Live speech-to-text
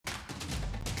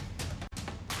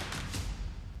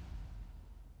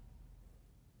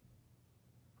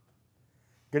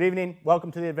Good evening.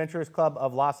 Welcome to the Adventurers Club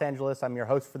of Los Angeles. I'm your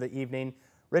host for the evening,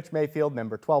 Rich Mayfield,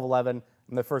 member 1211.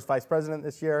 I'm the first vice president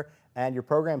this year and your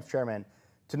program's chairman.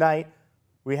 Tonight,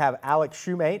 we have Alec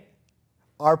Shumate,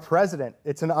 our president.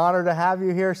 It's an honor to have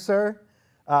you here, sir.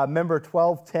 Member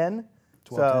 1210.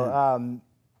 So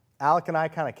Alec and I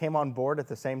kind of came on board at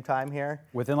the same time here.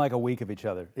 Within like a week of each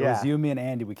other. It was you, me, and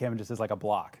Andy. We came in just as like a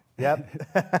block.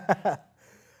 Yep.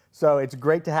 So it's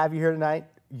great to have you here tonight.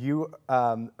 You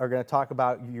are going to talk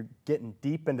about you getting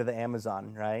deep into the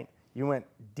Amazon, right? You went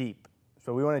deep.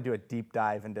 So we want to do a deep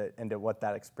dive into what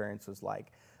that experience was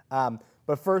like.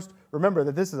 But first, remember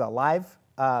that this is a live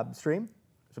stream.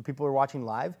 So people are watching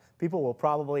live. People will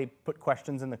probably put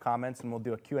questions in the comments, and we'll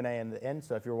do a Q&A in the end.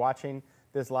 So if you're watching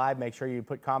this live, make sure you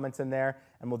put comments in there,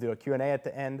 and we'll do a Q&A at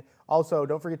the end. Also,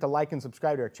 don't forget to like and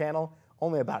subscribe to our channel.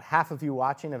 Only about half of you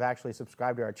watching have actually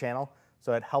subscribed to our channel,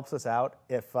 so it helps us out.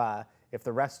 If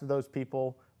the rest of those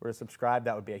people were to subscribe,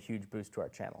 that would be a huge boost to our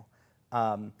channel.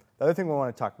 The other thing we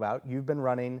want to talk about, you've been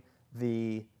running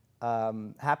the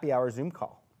happy hour Zoom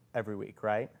call every week,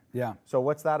 right? Yeah. So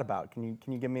what's that about? Can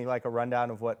you give me like a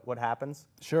rundown of what happens?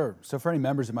 Sure. So for any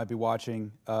members that might be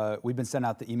watching, we've been sending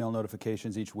out the email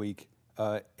notifications each week.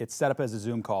 It's set up as a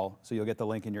Zoom call, so you'll get the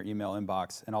link in your email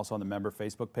inbox and also on the member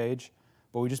Facebook page.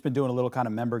 But we've just been doing a little kind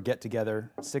of member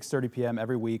get-together, 6:30 p.m.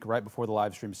 every week, right before the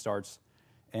live stream starts.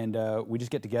 And we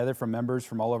just get together from members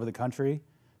from all over the country.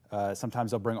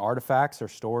 Sometimes they'll bring artifacts or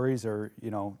stories or,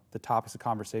 the topics of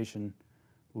conversation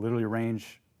literally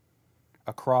range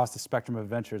across the spectrum of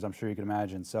adventures, I'm sure you can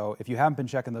imagine. So if you haven't been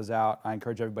checking those out, I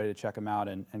encourage everybody to check them out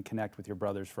and connect with your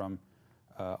brothers from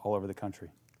all over the country.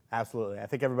 Absolutely. I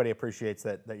think everybody appreciates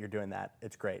that you're doing that.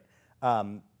 It's great.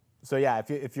 So yeah,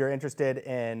 if you're interested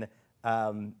in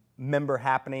member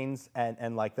happenings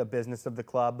and like the business of the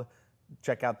club,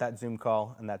 check out that Zoom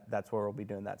call, and that's where we'll be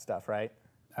doing that stuff, right?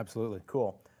 Absolutely.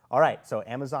 Cool. All right, so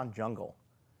Amazon jungle.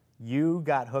 You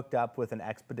got hooked up with an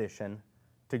expedition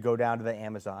to go down to the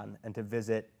Amazon and to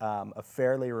visit a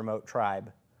fairly remote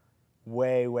tribe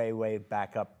way, way, way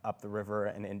back up the river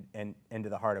and into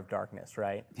the heart of darkness,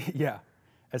 right? Yeah,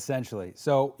 essentially.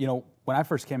 So, when I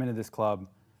first came into this club,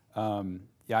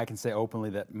 I can say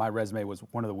openly that my resume was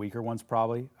one of the weaker ones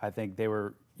probably. I think they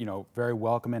were, very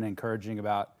welcoming and encouraging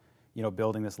about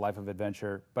building this life of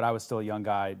adventure, but I was still a young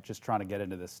guy just trying to get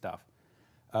into this stuff.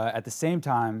 At the same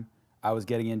time, I was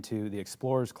getting into the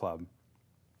Explorers Club,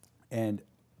 and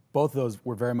both of those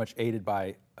were very much aided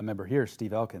by a member here,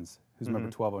 Steve Elkins, who's member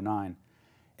 1209.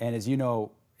 And as you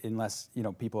know, unless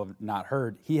people have not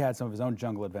heard, he had some of his own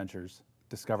jungle adventures,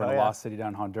 discovering a lost city down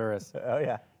in Honduras. Oh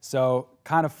yeah. So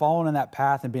kind of following in that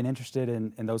path and being interested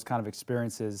in those kind of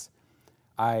experiences,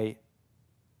 I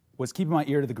was keeping my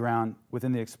ear to the ground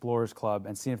within the Explorers Club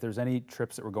and seeing if there's any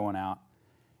trips that were going out.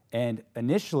 And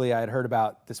initially, I had heard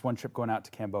about this one trip going out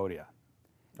to Cambodia.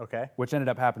 Okay. Which ended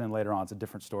up happening later on. It's a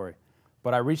different story.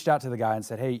 But I reached out to the guy and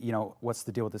said, hey, what's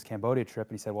the deal with this Cambodia trip?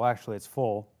 And he said, well, actually, it's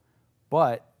full.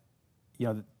 But,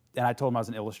 and I told him I was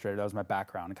an illustrator. That was my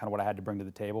background and kind of what I had to bring to the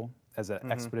table as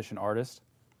an expedition artist.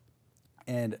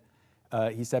 And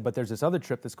he said, but there's this other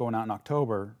trip that's going out in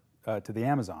October to the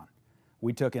Amazon.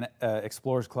 We took an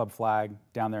Explorers Club flag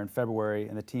down there in February,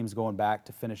 and the team's going back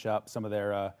to finish up some of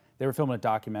their, they were filming a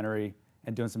documentary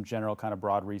and doing some general kind of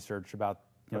broad research about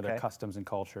their customs and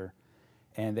culture.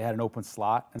 And they had an open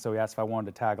slot, and so he asked if I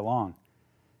wanted to tag along.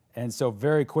 And so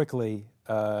very quickly,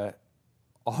 all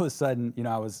of a sudden,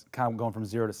 I was kind of going from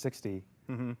 0 to 60,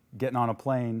 getting on a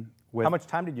plane with... How much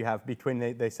time did you have between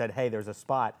they said, hey, there's a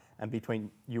spot, and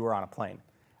between you were on a plane?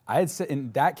 I had,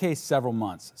 in that case, several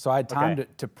months. So I had time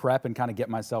to prep and kind of get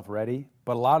myself ready.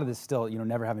 But a lot of this still,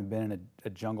 never having been in a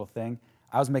jungle thing,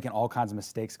 I was making all kinds of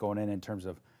mistakes going in terms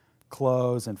of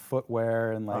clothes and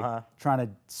footwear and like trying to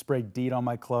spray DEET on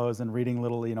my clothes and reading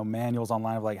little, manuals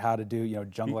online of like how to do,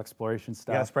 jungle exploration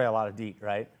stuff. You gotta spray a lot of DEET,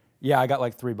 right? Yeah, I got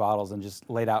like 3 bottles and just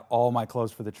laid out all my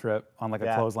clothes for the trip on like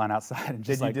a clothesline outside and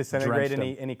just Did you disintegrate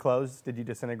any clothes? Did you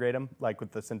disintegrate them like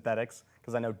with the synthetics?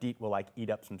 Because I know DEET will like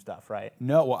eat up some stuff, right?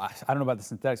 No, well, I don't know about the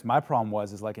synthetics. My problem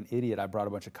is like an idiot, I brought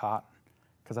a bunch of cotton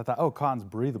because I thought, oh, cotton's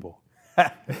breathable.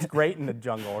 It's great in the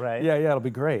jungle, right? Yeah, it'll be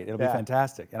great. It'll be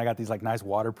fantastic. And I got these like nice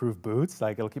waterproof boots,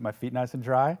 like it'll keep my feet nice and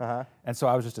dry. And so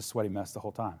I was just a sweaty mess the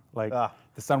whole time. Like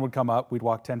the sun would come up, we'd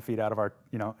walk 10 feet out of our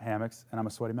hammocks, and I'm a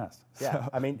sweaty mess. Yeah, so.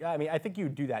 I mean, I think you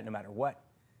would do that no matter what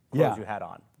clothes you had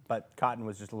on. But cotton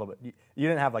was just a little bit. You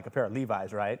didn't have like a pair of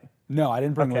Levi's, right? No, I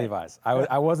didn't bring Levi's.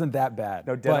 I wasn't that bad.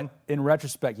 No denim. But in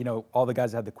retrospect, all the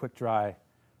guys that had the quick dry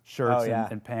shirts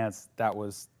and pants, that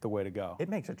was the way to go. It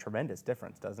makes a tremendous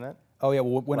difference, doesn't it? Oh yeah,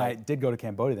 well when I did go to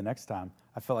Cambodia the next time,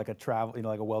 I felt like a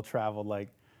like a well-traveled, like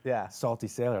Yeah. salty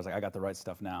sailor. I was like, I got the right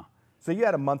stuff now. So you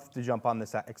had a month to jump on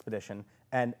this expedition,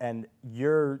 and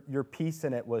your piece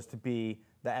in it was to be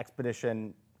the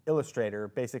expedition illustrator,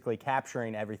 basically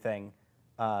capturing everything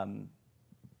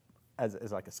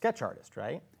as like a sketch artist,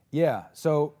 right? Yeah.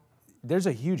 So there's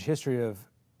a huge history of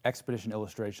expedition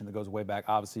illustration that goes way back,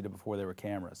 obviously, to before there were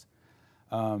cameras.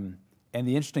 And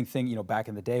the interesting thing, you know, back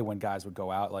in the day when guys would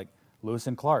go out, like Lewis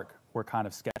and Clark were kind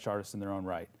of sketch artists in their own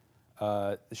right.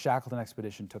 The Shackleton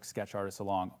expedition took sketch artists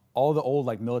along. All the old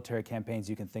like military campaigns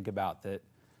you can think about that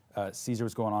Caesar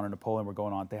was going on or Napoleon were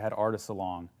going on, they had artists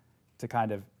along to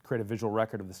kind of create a visual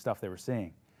record of the stuff they were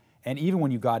seeing. And even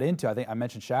when you got into, I think I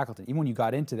mentioned Shackleton, even when you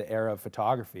got into the era of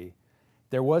photography,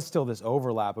 there was still this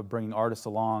overlap of bringing artists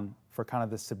along for kind of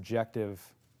the subjective,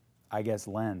 I guess,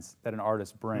 lens that an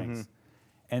artist brings. Mm-hmm.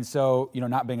 And so, you know,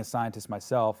 not being a scientist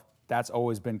myself, that's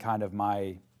always been kind of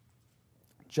my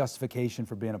justification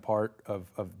for being a part of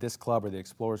this club or the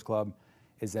Explorers Club,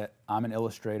 is that I'm an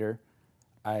illustrator.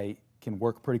 I can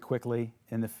work pretty quickly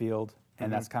in the field, and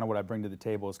mm-hmm. that's kind of what I bring to the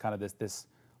table, is kind of this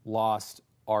lost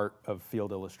art of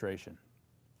field illustration.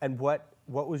 And what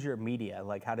was your media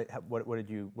like? What did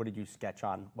you sketch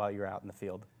on while you were out in the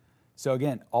field? So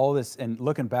again, all this, and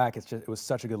looking back, it was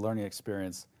such a good learning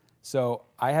experience. So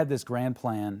I had this grand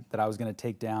plan that I was going to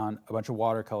take down a bunch of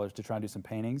watercolors to try and do some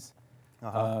paintings.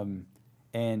 Uh-huh.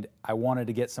 And I wanted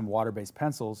to get some water-based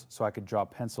pencils so I could draw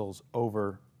pencils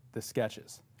over the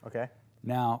sketches. Okay.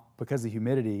 Now, because of the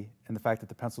humidity and the fact that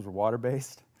the pencils were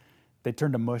water-based, they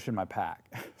turned to mush in my pack.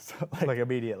 So like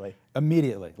immediately?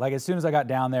 Immediately. Like as soon as I got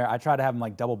down there, I tried to have them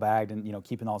like double bagged and, you know,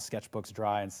 keeping all the sketchbooks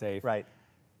dry and safe. Right.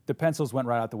 The pencils went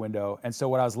right out the window. And so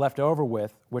what I was left over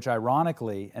with, which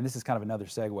ironically, and this is kind of another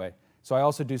segue, so I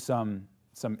also do some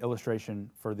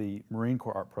illustration for the Marine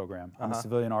Corps art program. I'm a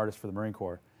civilian artist for the Marine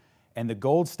Corps. And the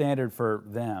gold standard for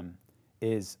them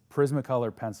is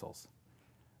Prismacolor pencils,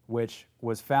 which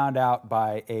was found out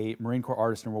by a Marine Corps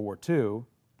artist in World War II,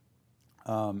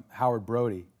 Howard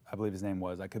Brody, I believe his name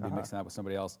was. I could be mixing that with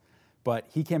somebody else. But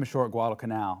he came ashore at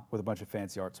Guadalcanal with a bunch of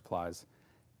fancy art supplies.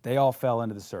 They all fell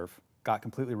into the surf, got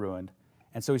completely ruined.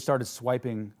 And so he started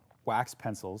swiping wax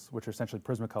pencils, which are essentially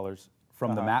Prismacolors,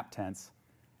 from the map tents.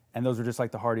 And those were just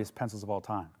like the hardiest pencils of all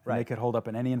time. Right. And they could hold up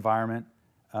in any environment.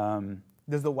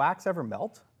 Does the wax ever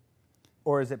melt?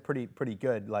 Or is it pretty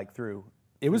good, like through?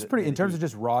 It was pretty, in terms of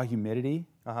just raw humidity,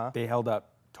 they held up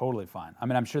totally fine. I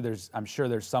mean, I'm sure there's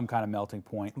some kind of melting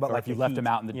point. But or like if you left them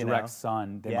out in the direct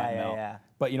sun, they might melt. Yeah.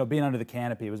 But you know, being under the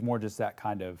canopy, it was more just that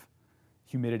kind of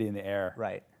humidity in the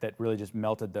air that really just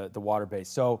melted the water base.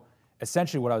 So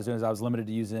essentially what I was doing is I was limited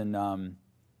to using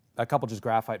a couple just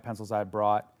graphite pencils I had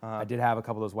brought. I did have a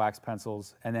couple of those wax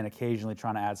pencils, and then occasionally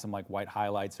trying to add some like white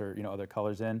highlights or, you know, other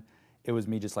colors in. It was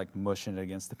me just like mushing it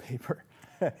against the paper.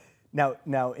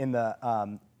 Now in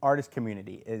the artist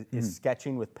community, is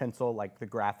sketching with pencil, like the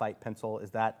graphite pencil,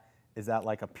 is that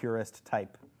like a purist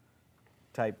type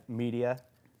media,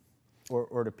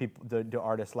 or do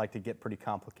artists like to get pretty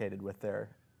complicated with their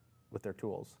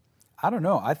tools? I don't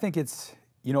know. I think it's,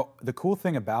 you know, the cool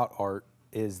thing about art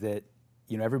is that,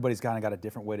 you know, everybody's kind of got a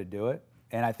different way to do it.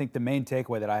 And I think the main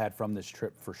takeaway that I had from this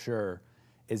trip for sure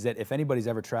is that if anybody's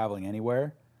ever traveling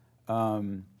anywhere,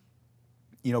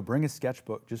 you know, bring a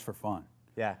sketchbook just for fun.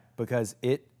 Yeah. Because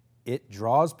it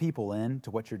draws people in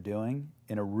to what you're doing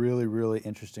in a really, really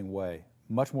interesting way,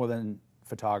 much more than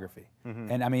photography.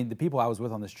 And I mean, the people I was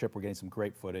with on this trip were getting some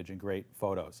great footage and great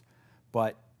photos,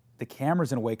 but the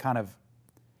cameras in a way kind of,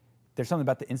 there's something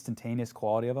about the instantaneous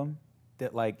quality of them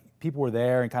that like people were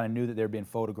there and kind of knew that they were being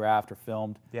photographed or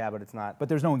filmed. Yeah, but it's not. But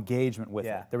there's no engagement with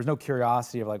it. There was no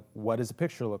curiosity of like, what does a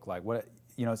picture look like? What,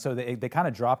 you know, so they kind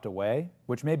of dropped away,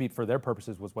 which maybe for their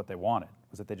purposes was what they wanted,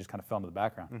 was that they just kind of fell into the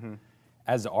background.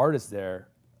 As an artist there,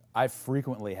 I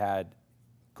frequently had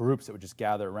groups that would just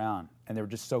gather around, and they were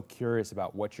just so curious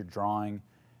about what you're drawing,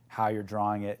 how you're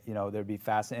drawing it. You know, they'd be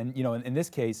fascinated. And you know, in this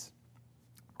case,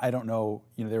 I don't know.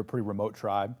 You know, they're a pretty remote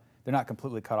tribe. They're not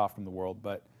completely cut off from the world,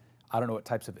 but I don't know what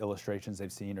types of illustrations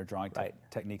they've seen or drawing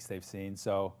techniques they've seen.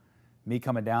 So, me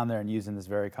coming down there and using this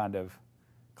very kind of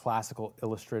classical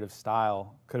illustrative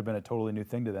style could have been a totally new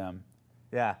thing to them.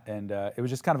 Yeah. And it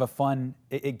was just kind of a fun.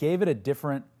 It gave it a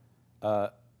different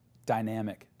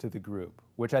dynamic to the group,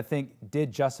 which I think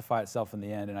did justify itself in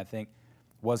the end, and I think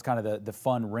was kind of the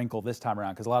fun wrinkle this time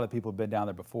around, because a lot of the people who've been down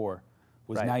there before,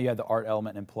 was now you had the art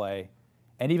element in play.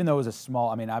 And even though it was a small,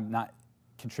 I mean, I'm not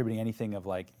contributing anything of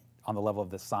like on the level of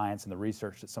the science and the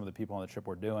research that some of the people on the trip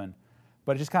were doing,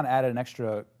 but it just kind of added an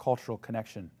extra cultural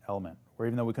connection element, where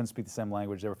even though we couldn't speak the same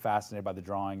language, they were fascinated by the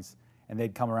drawings, and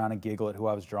they'd come around and giggle at who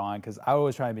I was drawing, because I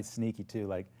always try to be sneaky too.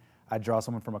 Like, I'd draw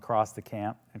someone from across the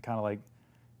camp and kind of like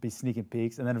be sneaking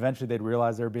peeks, and then eventually they'd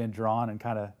realize they were being drawn and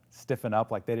kind of stiffen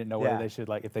up, like they didn't know whether they should,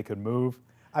 like, if they could move.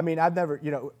 I mean, I've never,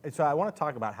 you know, so I want to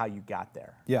talk about how you got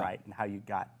there, right, and how you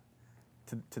got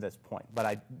to this point.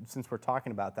 But since we're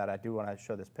talking about that, I do want to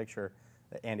show this picture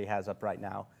that Andy has up right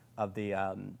now of the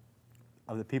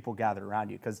people gathered around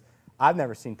you, because I've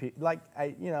never seen people like,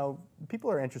 you know, people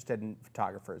are interested in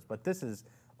photographers, but this is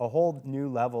a whole new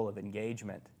level of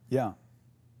engagement. Yeah.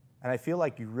 And I feel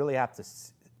like you really have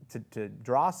to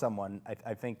draw someone.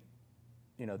 I think,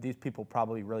 you know, these people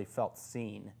probably really felt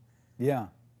seen. Yeah.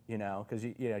 You know, because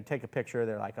you know, take a picture,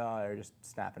 they're like, oh, they're just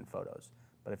snapping photos.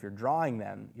 But if you're drawing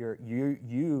them,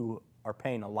 you are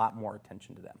paying a lot more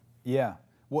attention to them. Yeah.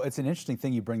 Well, it's an interesting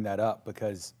thing you bring that up,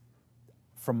 because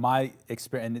from my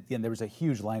experience, and again, there was a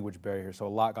huge language barrier here, so a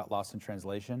lot got lost in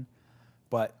translation.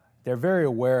 But they're very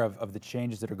aware of the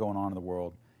changes that are going on in the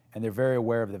world, and they're very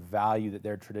aware of the value that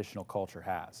their traditional culture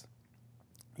has.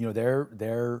 You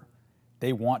know,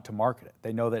 they want to market it.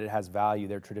 They know that it has value,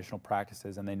 their traditional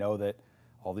practices, and they know that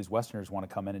all these Westerners want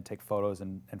to come in and take photos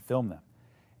and film them.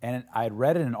 And I had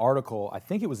read in an article, I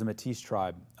think it was the Métis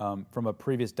tribe, from a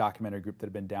previous documentary group that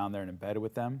had been down there and embedded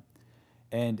with them.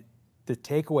 And the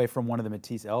takeaway from one of the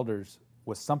Métis elders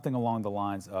was something along the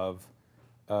lines of,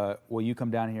 well, you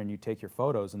come down here and you take your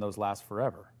photos and those last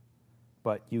forever.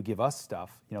 But you give us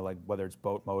stuff, you know, like whether it's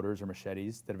boat motors or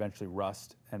machetes that eventually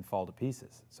rust and fall to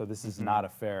pieces. So this is not a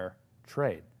fair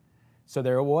trade. So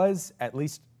there was, at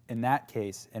least in that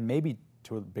case, and maybe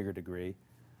to a bigger degree,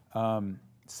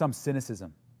 some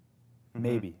cynicism,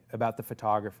 maybe, about the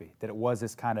photography, that it was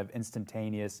this kind of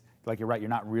instantaneous, like you're right, you're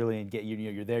not really,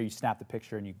 you're there, you snap the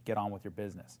picture and you get on with your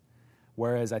business.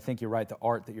 Whereas I think you're right, the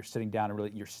art that you're sitting down and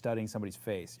really, you're studying somebody's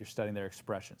face, you're studying their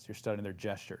expressions, you're studying their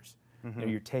gestures. You know,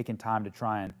 you're taking time to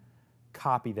try and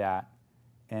copy that.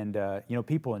 And, you know,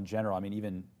 people in general, I mean,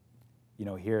 even, you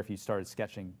know, here, if you started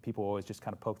sketching, people always just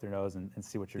kind of poke their nose and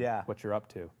see what you're up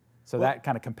to. So that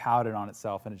kind of compounded on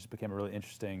itself, and it just became a really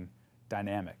interesting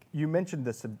dynamic. You mentioned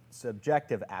the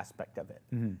subjective aspect of it.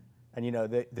 And, you know,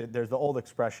 there's the old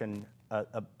expression,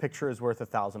 a picture is worth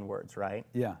 1,000 words, right?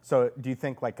 Yeah. So do you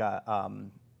think like a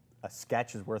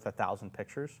sketch is worth 1,000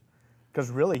 pictures? Because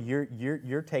really,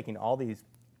 you're taking all these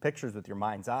pictures with your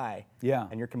mind's eye,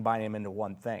 and you're combining them into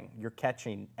one thing. You're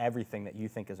catching everything that you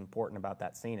think is important about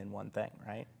that scene in one thing,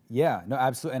 right? Yeah, no,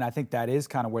 absolutely. And I think that is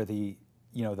kind of where the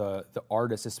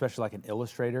artist, especially like an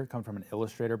illustrator, come from an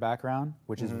illustrator background,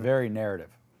 which is very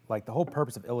narrative. Like the whole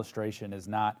purpose of illustration is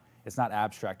it's not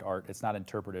abstract art, it's not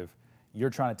interpretive. You're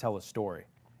trying to tell a story,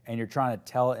 and you're trying to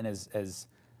tell it in as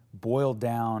boiled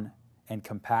down and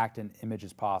compact an image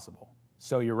as possible.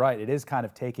 So you're right, it is kind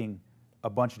of taking a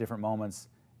bunch of different moments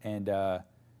and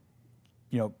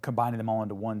you know, combining them all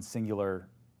into one singular,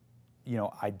 you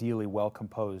know, ideally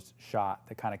well-composed shot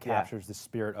that kind of captures the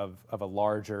spirit of a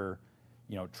larger,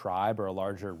 you know, tribe or a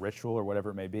larger ritual or whatever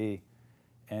it may be.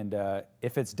 And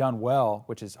if it's done well,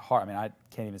 which is hard, I mean, I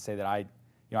can't even say that I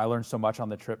learned so much on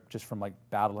the trip just from like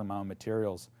battling my own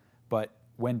materials. But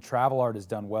when travel art is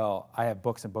done well, I have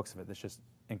books and books of it that's just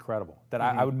incredible. That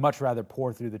I would much rather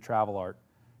pour through the travel art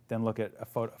than look at a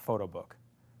photo book.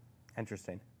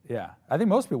 Interesting. Yeah, I think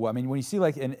most people, I mean, when you see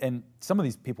like, and some of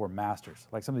these people are masters,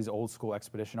 like some of these old school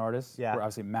expedition artists were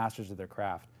obviously masters of their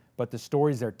craft, but the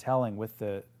stories they're telling with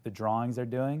the drawings they're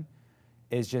doing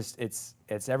is just, it's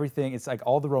everything. It's like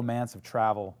all the romance of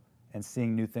travel and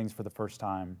seeing new things for the first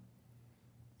time,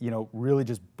 you know, really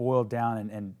just boiled down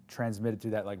and transmitted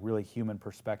through that like really human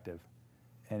perspective.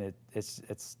 And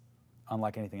it's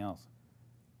unlike anything else.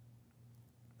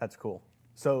 That's cool.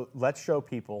 So let's show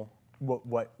people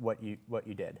what you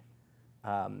did.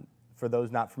 For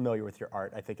those not familiar with your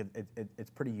art, I think it's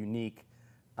pretty unique.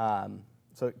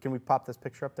 So can we pop this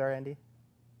picture up there, Andy?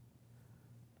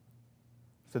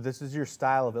 So this is your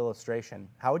style of illustration.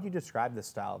 How would you describe this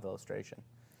style of illustration?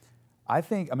 I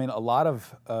think, I mean, a lot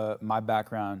of my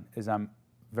background is I'm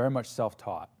very much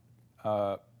self-taught,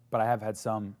 but I have had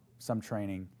some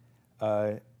training.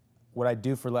 What I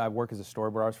do I work as a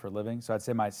storyboard artist for a living, so I'd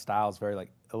say my style is very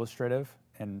like illustrative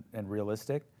and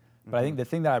realistic. But I think the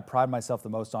thing that I pride myself the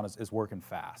most on is working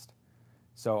fast.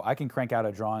 So I can crank out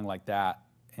a drawing like that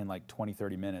in like 20,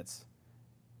 30 minutes.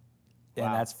 And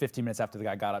that's 15 minutes after the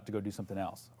guy got up to go do something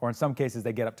else. Or in some cases,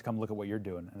 they get up to come look at what you're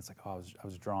doing. And it's like, oh, I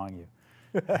was drawing you.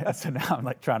 So now I'm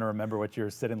like trying to remember what you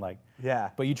were sitting like. Yeah.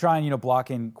 But you try and, you know,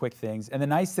 block in quick things. And the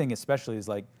nice thing especially is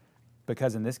like,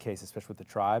 because in this case, especially with the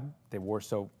tribe, they wore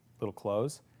so little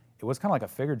clothes, it was kind of like a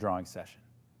figure drawing session.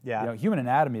 Yeah. You know, human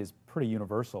anatomy is pretty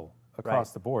universal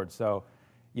across the board. So,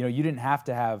 you know, you didn't have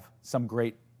to have some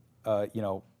great, you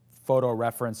know, photo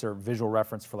reference or visual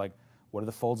reference for like, what do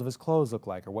the folds of his clothes look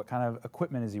like, or what kind of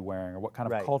equipment is he wearing, or what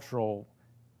kind of cultural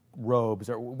robes,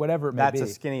 or whatever it may be.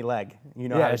 That's a skinny leg. You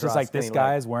know yeah, how to it's just draw a like this skinny guy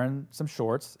leg. is wearing some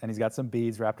shorts and he's got some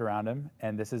beads wrapped around him,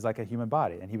 and this is like a human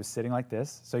body, and he was sitting like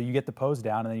this. So you get the pose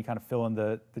down, and then you kind of fill in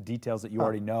the details that you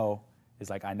already know. Is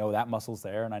like, I know that muscle's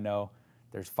there, and I know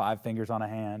there's 5 fingers on a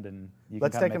hand, and you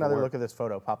Let's can take another look at this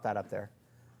photo. Pop that up there.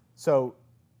 So,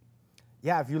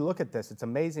 yeah, if you look at this, it's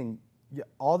amazing.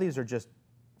 All these are just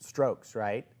strokes,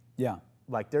 right? Yeah.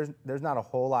 Like there's not a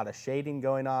whole lot of shading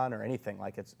going on or anything.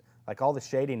 Like it's like all the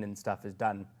shading and stuff is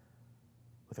done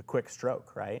with a quick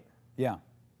stroke, right? Yeah.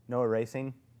 No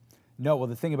erasing. No, well,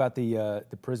 the thing about the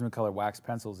Prismacolor wax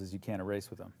pencils is you can't erase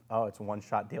with them. Oh, it's a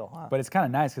one-shot deal, huh? But it's kind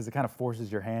of nice because it kind of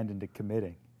forces your hand into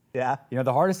committing. Yeah. You know,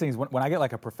 the hardest thing is when I get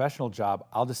like a professional job,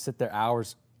 I'll just sit there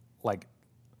hours, like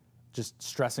just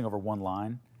stressing over one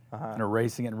line and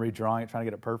erasing it and redrawing it, trying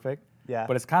to get it perfect. Yeah.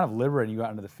 But it's kind of liberating. You go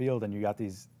out into the field and you got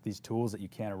these tools that you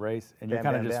can't erase, and you're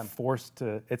kind of just forced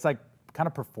to. It's like kind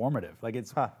of performative. Like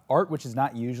it's art, which is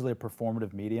not usually a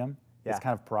performative medium. Yeah. It's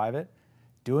kind of private.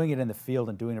 Doing it in the field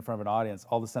and doing it in front of an audience,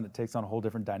 all of a sudden it takes on a whole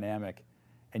different dynamic,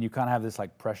 and you kind of have this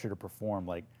like pressure to perform.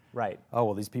 Like, right. Oh,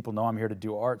 well, these people know I'm here to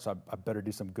do art, so I better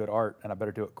do some good art, and I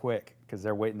better do it quick because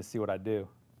they're waiting to see what I do.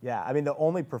 Yeah, I mean, the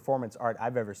only performance art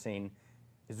I've ever seen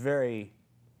is very,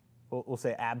 we'll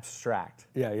say abstract.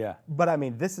 Yeah, yeah. But I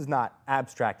mean, this is not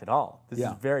abstract at all. This is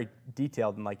Yeah. very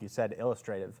detailed and, like you said,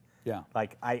 illustrative. Yeah.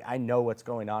 Like, I know what's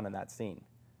going on in that scene.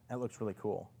 That looks really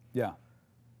cool. Yeah.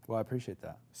 Well, I appreciate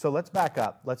that. So let's back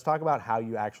up. Let's talk about how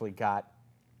you actually got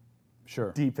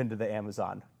Sure. deep into the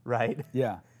Amazon, right?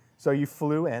 Yeah. So you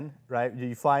flew in, right? Did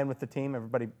you fly in with the team?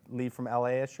 Everybody leave from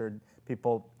LA-ish, or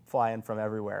people fly in from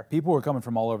everywhere? People were coming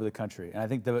from all over the country, and I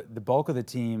think the bulk of the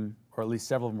team, or at least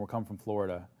several of them, were coming from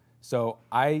Florida. So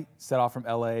I set off from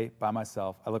LA by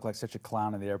myself. I looked like such a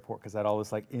clown in the airport because I had all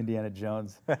this like Indiana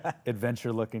Jones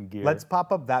adventure-looking gear. Let's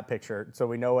pop up that picture so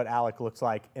we know what Alec looks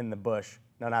like in the bush.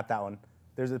 No, not that one.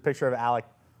 There's a picture of Alec.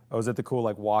 Oh, is it the cool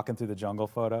like walking through the jungle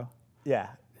photo? Yeah.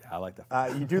 Yeah, I like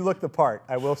that. You do look the part,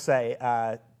 I will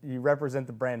say. You represent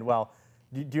the brand well.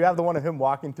 Do you have the one of him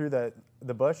walking through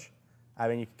the bush? I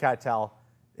mean, you can kind of tell.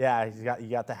 Yeah, you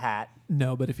got the hat.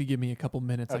 No, but if you give me a couple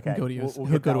minutes, I can go to his, we'll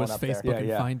he'll get go that to one his up there. Facebook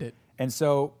and find it. And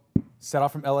so set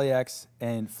off from LAX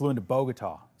and flew into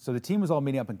Bogota. So the team was all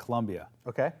meeting up in Colombia.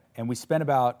 Okay. And we spent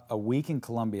about a week in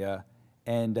Colombia,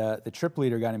 and the trip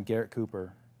leader, a guy named Garrett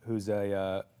Cooper, who's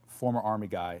a former Army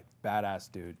guy,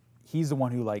 badass dude. He's the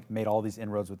one who like made all these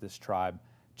inroads with this tribe,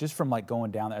 just from like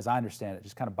going down there, as I understand it,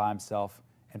 just kind of by himself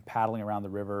and paddling around the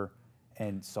river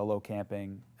and solo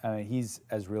camping. I mean, he's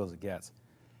as real as it gets.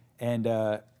 And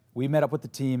we met up with the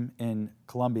team in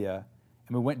Colombia,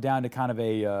 and we went down to kind of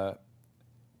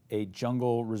a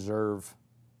jungle reserve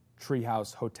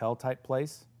treehouse hotel type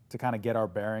place to kind of get our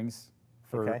bearings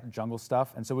for jungle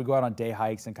stuff. And so we go out on day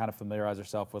hikes and kind of familiarize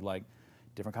ourselves with like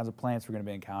different kinds of plants we're going to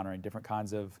be encountering, different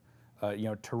kinds of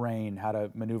terrain, how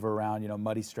to maneuver around,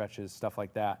 muddy stretches, stuff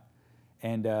like that.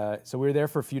 And so we were there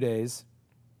for a few days,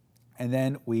 and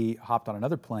then we hopped on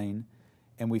another plane,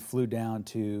 and we flew down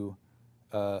to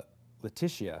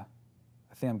Leticia.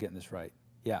 I think I'm getting this right.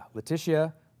 Yeah,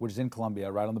 Leticia, which is in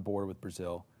Colombia, right on the border with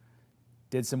Brazil.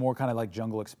 Did some more kind of like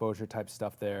jungle exposure type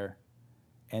stuff there.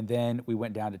 And then we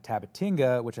went down to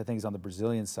Tabatinga, which I think is on the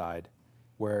Brazilian side,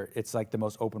 where it's like the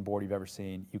most open border you've ever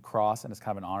seen. You cross, and it's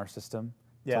kind of an honor system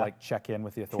to like check in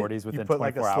with the authorities within 24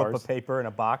 hours. You put like a slip of paper in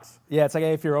a box? Yeah, it's like,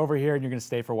 hey, if you're over here and you're going to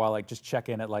stay for a while, like just check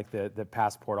in at like the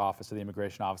passport office or the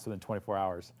immigration office within 24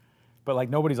 hours. But like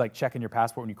nobody's like checking your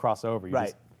passport when you cross over. You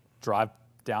just drive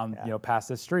down, past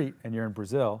this street, and you're in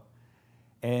Brazil.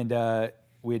 And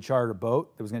we had chartered a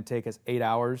boat that was going to take us 8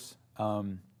 hours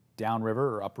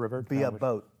downriver or upriver. Via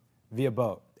boat. Via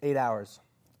boat. 8 hours.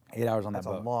 8 hours on that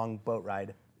boat. That's a long boat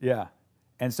ride. Yeah.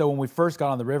 And so when we first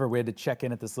got on the river, we had to check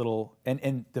in at this little,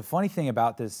 and the funny thing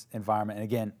about this environment, and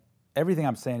again, everything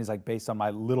I'm saying is like based on my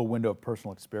little window of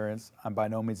personal experience. I'm by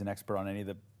no means an expert on any of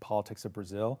the politics of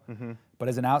Brazil. But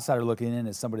as an outsider looking in,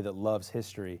 as somebody that loves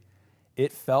history,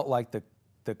 it felt like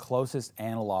the closest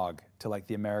analog to like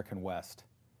the American West.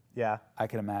 Yeah. I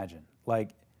can imagine.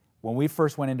 Like when we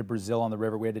first went into Brazil on the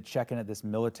river, we had to check in at this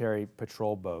military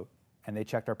patrol boat, and they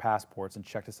checked our passports and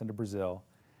checked us into Brazil.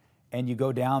 And you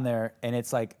go down there, and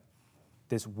it's like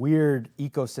this weird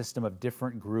ecosystem of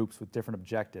different groups with different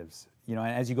objectives. And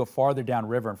as you go farther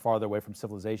downriver and farther away from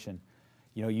civilization,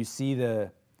 you see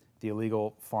the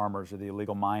illegal farmers or the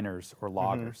illegal miners or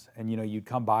loggers. And you'd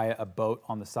come by a boat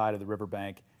on the side of the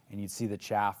riverbank, and you'd see the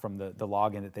chaff from the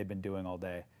logging that they've been doing all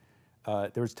day.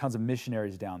 There was tons of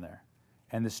missionaries down there.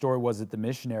 And the story was that the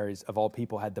missionaries, of all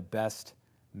people, had the best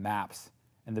maps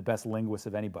and and the best linguists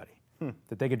of anybody.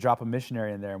 That they could drop a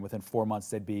missionary in there, and within 4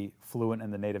 months they'd be fluent in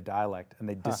the native dialect, and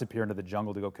they'd disappear into the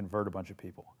jungle to go convert a bunch of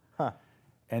people.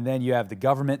 And then you have the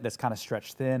government that's kind of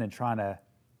stretched thin and trying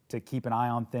to keep an eye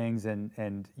on things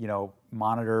and you know,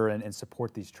 monitor and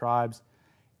support these tribes.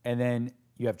 And then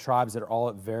you have tribes that are all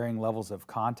at varying levels of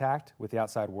contact with the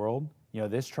outside world. You know,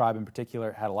 this tribe in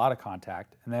particular had a lot of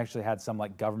contact, and they actually had some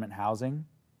like government housing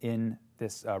in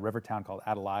this river town called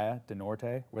Atalaya de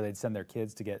Norte, where they'd send their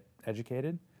kids to get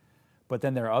educated. But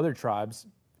then there are other tribes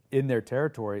in their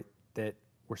territory that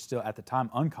were still at the time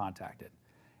uncontacted,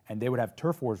 and they would have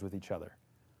turf wars with each other.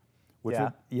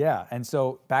 Yeah. And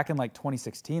so back in like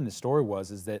 2016, the story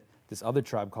is that this other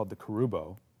tribe called the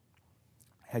Karubo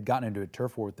had gotten into a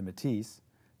turf war with the Métis,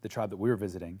 the tribe that we were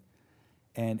visiting,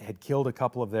 and had killed a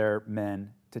couple of their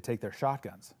men to take their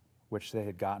shotguns, which they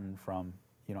had gotten from,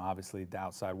 you know, obviously the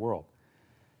outside world.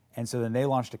 And so then they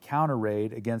launched a counter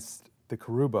raid against the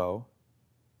Karubo,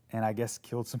 and I guess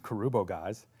killed some Karubo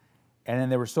guys. And then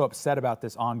they were so upset about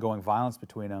this ongoing violence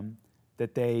between them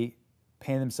that they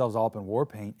painted themselves all up in war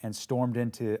paint and stormed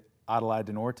into Atalaya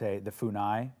de Norte, the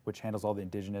FUNAI, which handles all the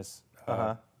indigenous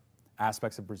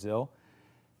aspects of Brazil.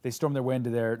 They stormed their way into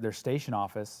their station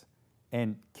office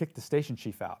and kicked the station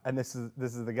chief out. And this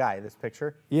is the guy, this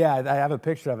picture? Yeah, I have a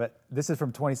picture of it. This is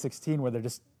from 2016, where they're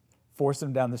just forcing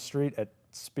him down the street at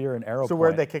spear and arrow So point.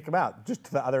 where'd they kick him out? Just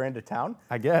to the other end of town?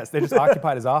 I guess they just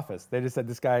occupied his office. They just said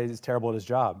this guy is terrible at his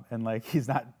job, and like he's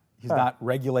not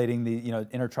regulating the, you know,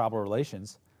 intertribal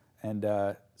relations, and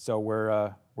so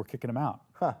we're kicking him out.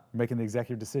 We're making the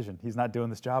executive decision. He's not doing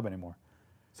this job anymore.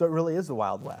 So it really is the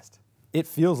Wild West. It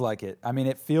feels like it. I mean,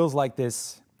 it feels like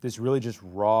this really just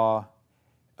raw,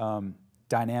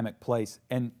 dynamic place.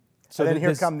 And so then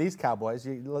here come these cowboys.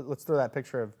 Let's throw that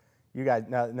picture of you guys.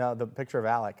 No, the picture of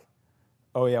Alec.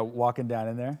 Oh yeah, walking down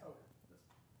in there.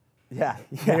 Yeah.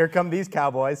 Here come these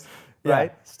cowboys,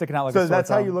 right? Sticking out like a sore So that's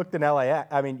how thumb. you looked in LA.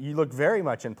 I mean, you look very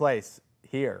much in place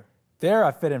here. There,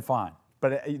 I fit in fine.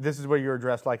 But this is where you were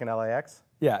dressed like in LAX?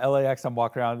 Yeah, LAX. I'm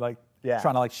walking around like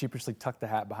trying to like sheepishly tuck the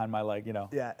hat behind my leg, you know.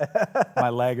 Yeah. My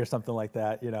leg or something like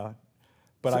that, you know.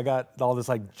 But I got all this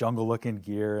like jungle-looking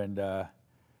gear, and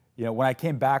you know, when I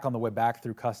came back on the way back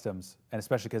through customs, and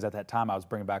especially because at that time I was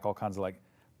bringing back all kinds of like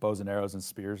bows and arrows and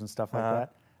spears and stuff like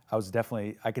that.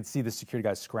 I could see the security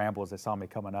guys scramble as they saw me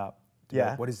coming up.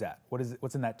 Like, what is that?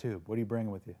 What's in that tube? What are you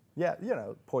bringing with you? Yeah, you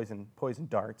know, poison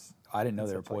darts. I didn't know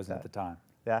they were poison at the time.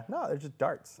 Yeah, no, they're just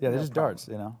darts. Yeah, they're just darts,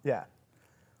 you know. Yeah.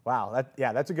 Wow,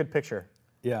 that's a good picture.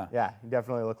 Yeah. Yeah, you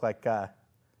definitely look like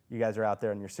you guys are out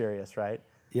there and you're serious, right?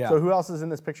 Yeah. So who else is in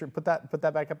this picture? Put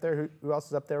that back up there. Who else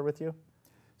is up there with you?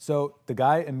 So the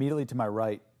guy immediately to my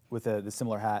right with the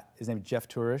similar hat, his name is Jeff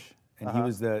Tourish, and he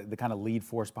was the kind of lead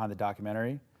force behind the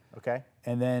documentary. Okay.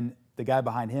 And then the guy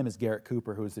behind him is Garrett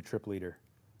Cooper, who is the trip leader.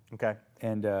 Okay.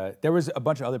 And there was a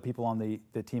bunch of other people on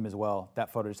the team as well.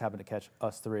 That photo just happened to catch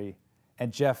us three.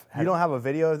 And Jeff had... You don't have a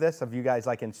video of this, of you guys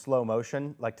like in slow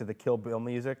motion, like to the Kill Bill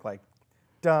music, like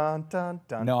dun, dun,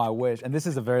 dun. No, I wish. And this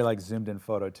is a very like zoomed in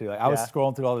photo too. Like I was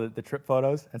scrolling through all the trip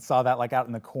photos and saw that like out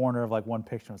in the corner of like one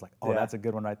picture. I was like, oh, that's a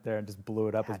good one right there, and just blew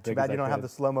it up as big as I could. Too bad you don't have the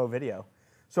slow-mo video.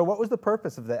 So what was the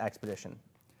purpose of the expedition?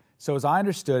 So as I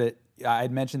understood it, I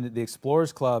had mentioned that the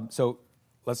Explorers Club, so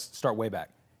let's start way back.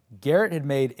 Garrett had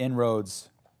made inroads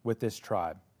with this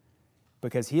tribe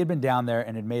because he had been down there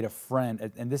and had made a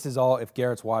friend, and this is all, if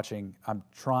Garrett's watching, I'm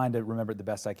trying to remember it the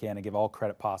best I can and give all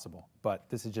credit possible, but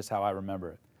this is just how I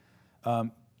remember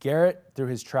it. Garrett, through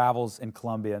his travels in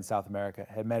Colombia and South America,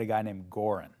 had met a guy named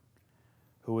Goran,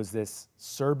 who was this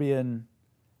Serbian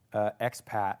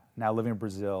expat, now living in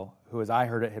Brazil, who, as I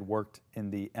heard it, had worked in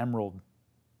the emerald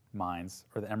mines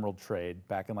or the emerald trade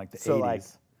back in like the 80s. So like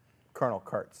Colonel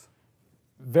Kurtz.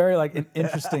 Very like an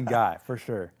interesting guy for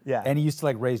sure. Yeah. And he used to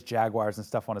like raise jaguars and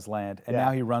stuff on his land, and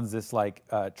now he runs this like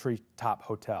treetop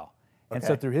hotel. And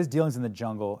so through his dealings in the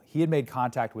jungle, he had made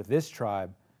contact with this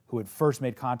tribe, who had first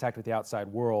made contact with the outside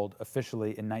world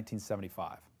officially in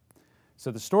 1975.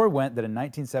 So the story went that in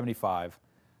 1975,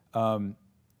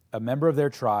 a member of their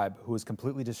tribe who was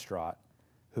completely distraught,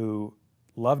 who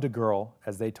loved a girl,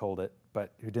 as they told it,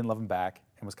 but who didn't love him back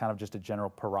and was kind of just a general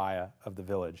pariah of the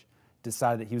village,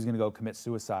 decided that he was going to go commit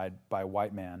suicide by a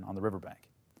white man on the riverbank.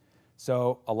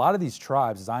 So a lot of these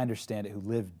tribes, as I understand it, who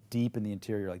live deep in the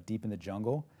interior, like deep in the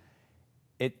jungle,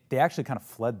 they actually kind of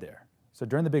fled there. So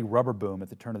during the big rubber boom at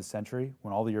the turn of the century,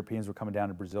 when all the Europeans were coming down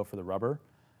to Brazil for the rubber,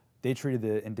 they treated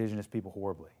the indigenous people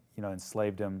horribly. You know,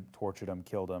 enslaved them, tortured them,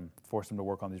 killed them, forced them to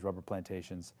work on these rubber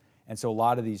plantations. And so a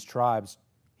lot of these tribes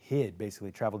hid,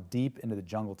 basically traveled deep into the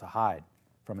jungle to hide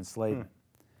from enslavement.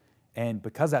 And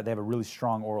because of that, they have a really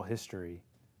strong oral history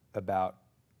about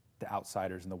the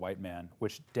outsiders and the white man,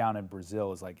 which down in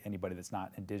Brazil is like anybody that's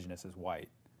not indigenous is white.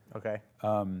 Okay.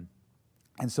 And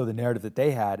so the narrative that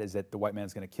they had is that the white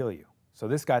man's going to kill you. So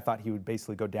this guy thought he would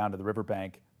basically go down to the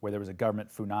riverbank where there was a government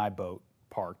Funai boat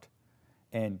parked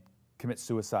and commit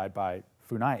suicide by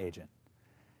Funai agent.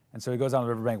 And so he goes down the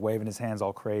riverbank waving his hands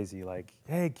all crazy like,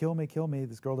 hey, kill me,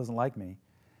 this girl doesn't like me.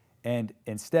 And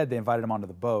instead they invited him onto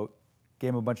the boat, gave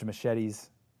him a bunch of machetes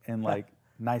and like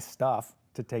nice stuff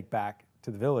to take back to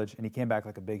the village, and he came back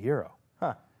like a big hero.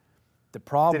 Huh. The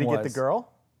problem Did he was, get the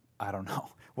girl? I don't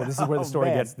know. Well, this is where the story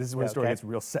man. gets. This is where the story okay. gets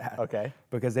real sad. Okay.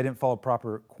 Because they didn't follow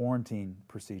proper quarantine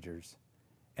procedures,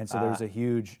 and so there was a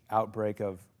huge outbreak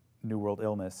of New World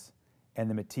illness, and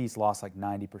the Métis lost like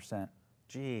 90%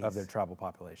 of their tribal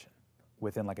population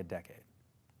within like a decade.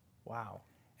 Wow.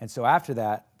 And so after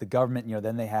that, the government,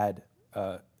 then they had,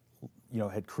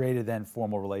 had created then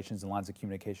formal relations and lines of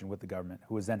communication with the government,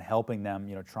 who was then helping them,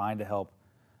 trying to help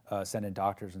send in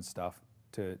doctors and stuff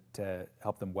to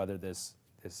help them weather this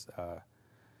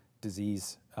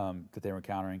disease that they were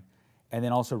encountering, and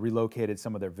then also relocated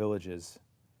some of their villages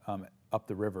up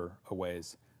the river a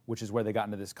ways, which is where they got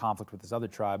into this conflict with this other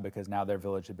tribe because now their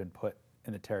village had been put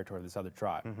in the territory of this other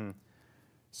tribe. Mm-hmm.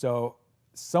 So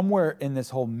somewhere in this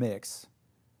whole mix,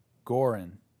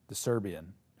 Goran, the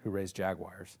Serbian who raised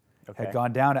jaguars, had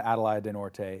gone down to Adelaide del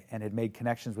Norte and had made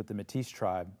connections with the Métis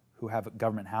tribe who have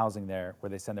government housing there where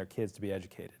they send their kids to be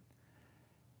educated.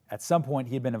 At some point,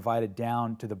 he had been invited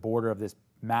down to the border of this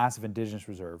massive indigenous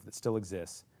reserve that still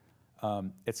exists. I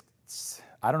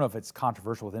don't know if it's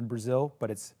controversial within Brazil,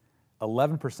 but it's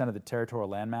 11% of the territorial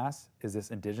landmass is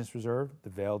this indigenous reserve, the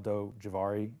Vale do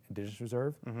Javari Indigenous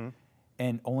Reserve,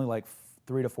 and only like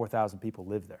 3,000 to 4,000 people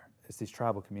live there. It's these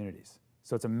tribal communities.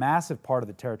 So it's a massive part of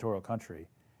the territorial country,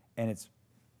 and it's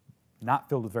not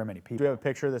filled with very many people. Do we have a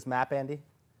picture of this map, Andy?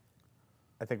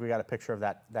 I think we got a picture of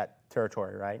that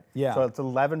territory, right? Yeah. So it's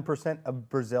 11% of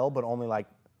Brazil, but only like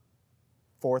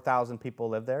 4,000 people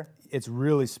live there? It's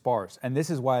really sparse, and this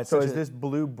is why it's so is this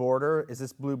blue border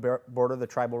the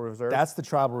tribal reserve? That's the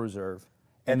tribal reserve.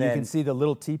 And you can see the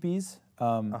little teepees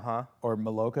or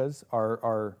malokas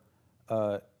are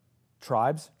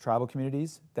tribal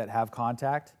communities that have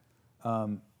contact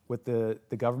with the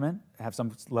government, have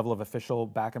some level of official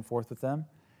back and forth with them.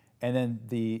 And then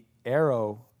the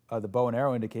bow and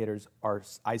arrow indicators are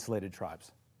isolated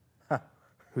tribes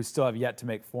who still have yet to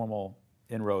make formal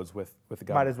inroads with the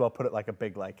government. Might as well put it like a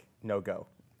big no-go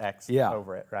X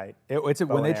over it, right?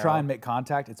 When they try and make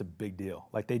contact, it's a big deal.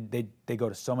 Like they go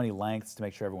to so many lengths to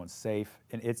make sure everyone's safe.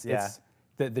 And it's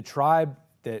the tribe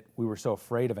that we were so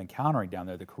afraid of encountering down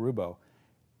there, the Karubo,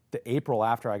 the April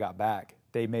after I got back,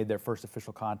 they made their first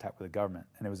official contact with the government,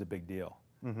 and it was a big deal.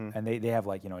 Mm-hmm. And they have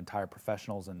entire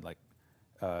professionals and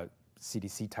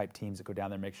CDC type teams that go down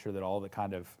there and make sure that all the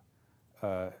kind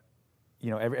of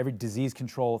every disease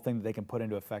control thing that they can put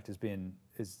into effect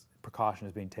precaution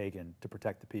is being taken to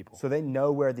protect the people. So they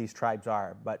know where these tribes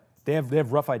are, but they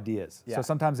have rough ideas. Yeah. So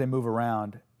sometimes they move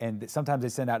around, and sometimes they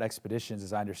send out expeditions,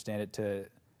 as I understand it,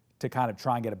 to kind of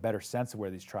try and get a better sense of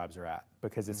where these tribes are at,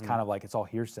 because it's kind of like it's all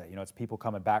hearsay. It's people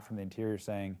coming back from the interior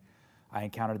saying, I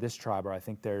encountered this tribe, or I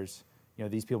think there's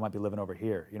these people might be living over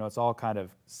here. It's all kind of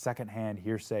secondhand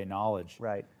hearsay knowledge.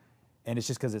 Right. And it's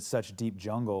just because it's such deep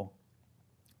jungle.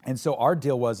 And so our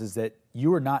deal is that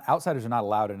outsiders are not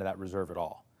allowed into that reserve at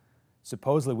all.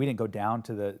 Supposedly we didn't go down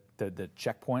to the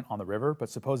checkpoint on the river,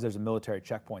 but suppose there's a military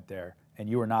checkpoint there and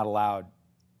you are not allowed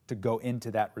to go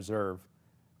into that reserve,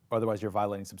 otherwise you're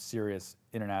violating some serious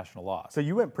international laws. So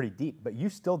you went pretty deep, but you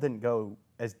still didn't go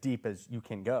as deep as you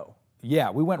can go.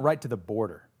 Yeah, we went right to the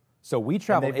border. So we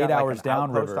traveled 8 hours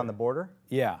downriver. On the border?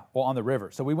 Yeah, well, on the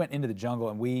river. So we went into the jungle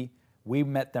and we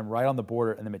met them right on the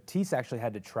border, and the Métis actually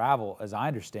had to travel, as I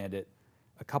understand it,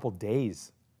 a couple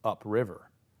days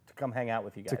upriver. To come hang out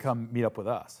with you guys. To come meet up with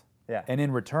us. Yeah. And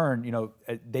in return,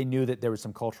 they knew that there was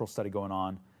some cultural study going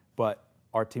on, but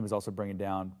our team was also bringing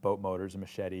down boat motors and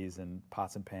machetes and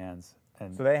pots and pans.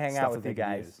 And so they hang out with you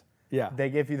guys. Use. Yeah. They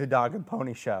give you the dog and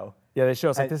pony show. Yeah, they show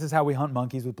us this is how we hunt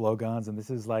monkeys with blowguns, and this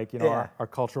is our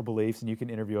cultural beliefs, and you can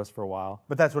interview us for a while.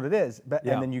 But that's what it is.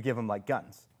 And then you give them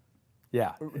guns.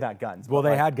 Yeah. Not guns. Well,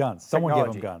 they had guns. Someone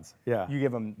gave them guns. Yeah. You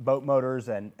give them boat motors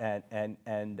and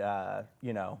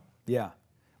Yeah.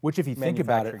 Which, if you think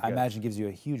about it, I imagine gives you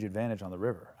a huge advantage on the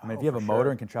river. I mean, if you have a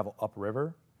motor and can travel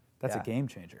upriver, that's a game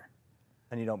changer.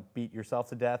 And you don't beat yourself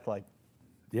to death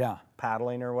yeah,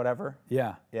 paddling or whatever.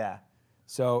 Yeah. Yeah.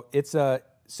 So it's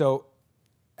so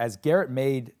as Garrett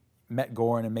met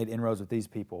Goran and made inroads with these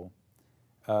people,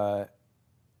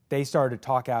 they started to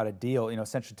talk out a deal,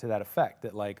 essentially to that effect,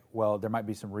 that there might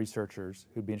be some researchers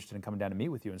who'd be interested in coming down to meet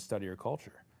with you and study your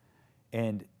culture.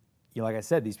 And like I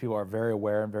said, these people are very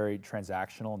aware and very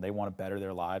transactional, and they want to better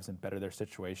their lives and better their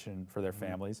situation for their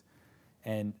families.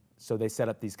 And so they set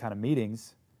up these kind of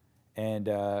meetings, and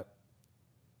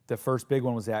the first big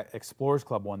one was that Explorers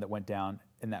Club one that went down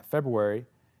in that February,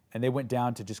 and they went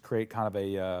down to just create kind of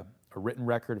a written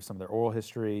record of some of their oral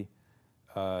history,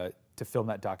 to film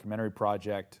that documentary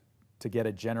project, to get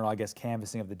a general, I guess,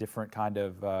 canvassing of the different kind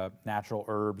of natural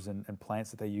herbs and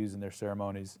plants that they use in their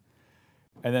ceremonies.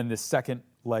 And then the second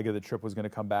leg of the trip was going to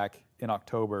come back in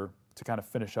October to kind of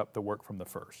finish up the work from the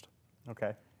first.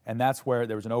 Okay. And that's where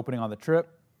there was an opening on the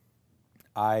trip.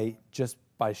 I just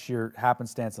by sheer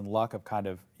happenstance and luck of kind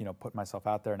of, putting myself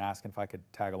out there and asking if I could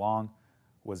tag along,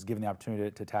 was given the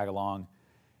opportunity to tag along.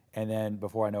 And then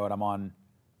before I know it, I'm on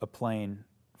a plane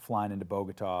flying into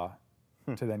Bogota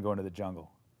to then go into the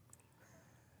jungle.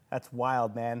 That's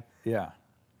wild, man. Yeah.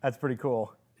 That's pretty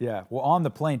cool. Yeah. Well, on the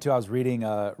plane, too, I was reading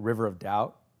River of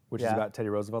Doubt, which is Yeah. about Teddy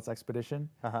Roosevelt's expedition.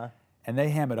 Uh-huh. And they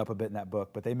ham it up a bit in that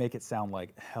book, but they make it sound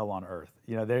like hell on earth.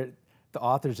 The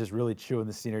author's just really chewing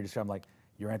the scenery, just like,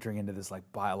 you're entering into this like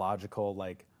biological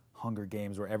like Hunger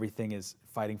Games where everything is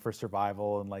fighting for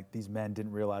survival, and like these men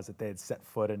didn't realize that they had set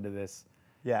foot into this,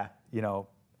 Yeah.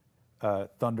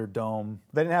 Thunderdome.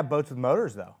 They didn't have boats with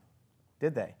motors, though,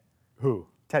 did they? Who?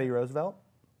 Teddy Roosevelt?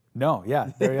 No,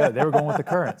 yeah, they were going with the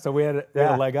current, so they had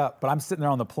Yeah. a leg up. But I'm sitting there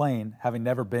on the plane, having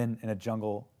never been in a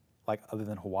jungle like other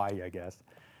than Hawaii, I guess,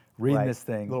 reading Right. this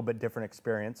thing, A little bit different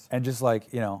experience. and just like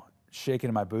shaking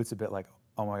in my boots a bit, like,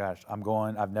 oh my gosh,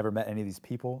 I've never met any of these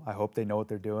people. I hope they know what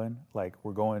they're doing. Like,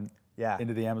 we're going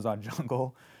into the Amazon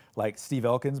jungle. Like Steve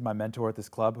Elkins, my mentor at this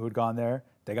club who had gone there,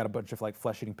 they got a bunch of like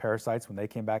flesh-eating parasites when they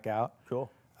came back out. Cool.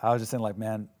 I was just saying like,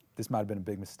 man, this might have been a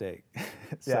big mistake.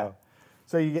 Yeah.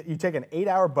 So you take an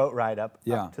 8-hour boat ride up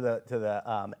to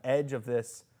the edge of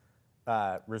this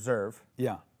reserve.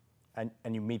 Yeah. And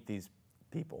you meet these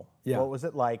people. Yeah. What was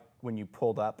it like when you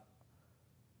pulled up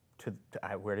to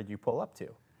where did you pull up to?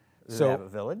 Did So- they have a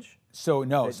village? So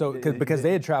no, because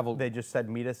they had traveled. They just said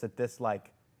meet us at this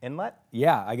like inlet.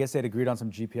 Yeah, I guess they had agreed on some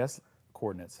GPS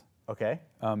coordinates Okay.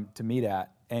 to meet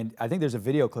at, and I think there's a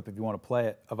video clip if you want to play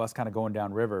it of us kind of going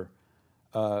down river.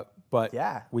 But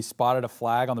Yeah. we spotted a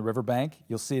flag on the riverbank.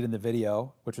 You'll see it in the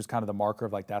video, which was kind of the marker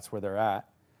of like that's where they're at.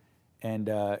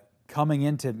 And coming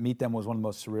in to meet them was one of the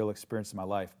most surreal experiences of my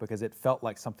life because it felt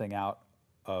like something out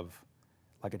of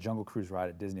like a Jungle Cruise ride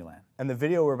at Disneyland. And the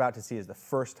video we're about to see is the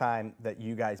first time that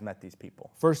you guys met these people.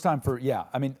 First time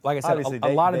I mean, like I said, Obviously, a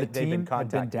lot of the they've been team had been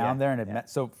contacted, down yeah, there and had yeah. met.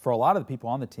 So for a lot of the people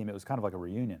on the team, it was kind of like a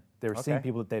reunion. They were seeing Okay.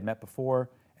 people that they'd met before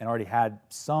and already had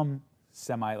some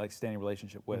semi like standing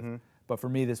relationship with. Mm-hmm. But for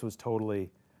me, this was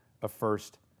totally a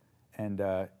first, and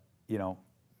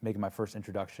making my first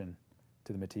introduction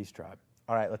to the Métis tribe.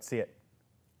 All right, let's see it.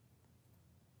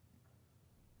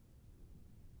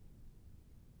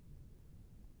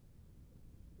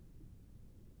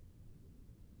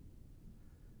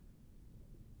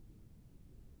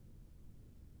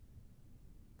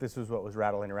 This was what was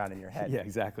rattling around in your head. Yeah,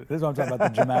 exactly. This is what I'm talking about,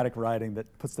 the dramatic writing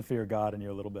that puts the fear of God in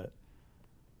you a little bit.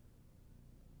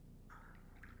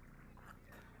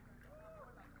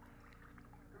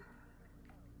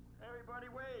 Everybody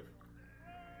wave.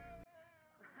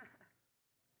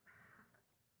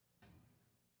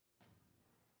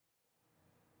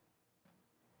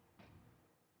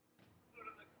 So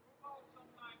do the Kumo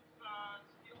sometimes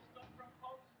steal stuff from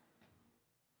folks?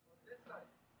 This side.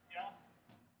 Yeah.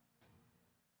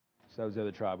 So that was the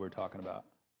other tribe we were talking about.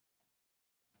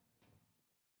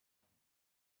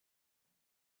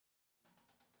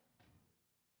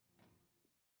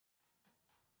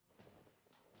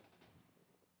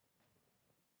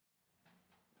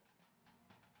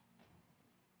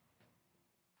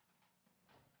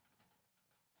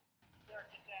 There,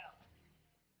 get down.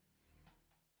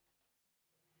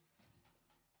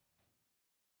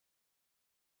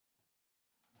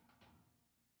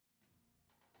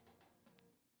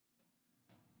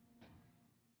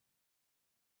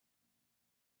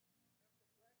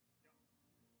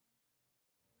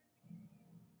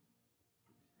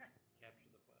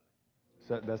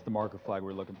 So that's the marker flag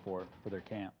we're looking for their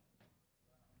camp.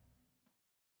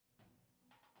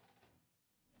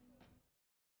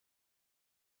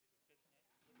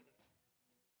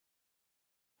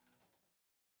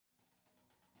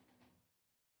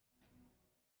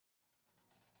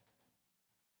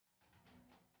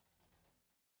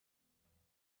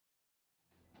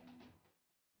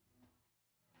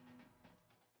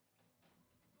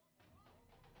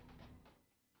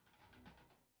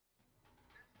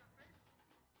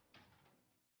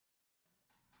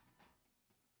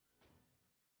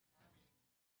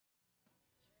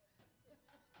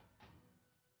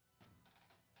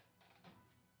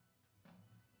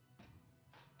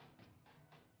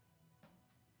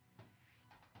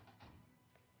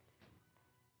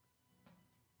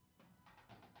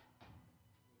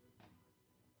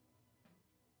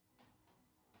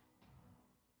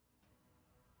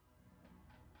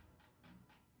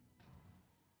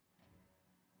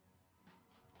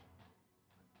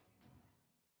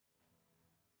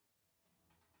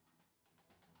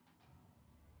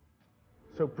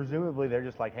 So presumably they're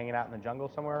just like hanging out in the jungle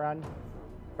somewhere around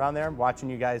there, watching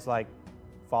you guys like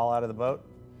fall out of the boat.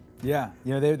 Yeah,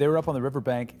 you know, they were up on the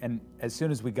riverbank, and as soon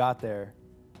as we got there,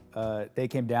 they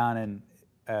came down,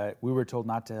 and we were told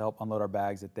not to help unload our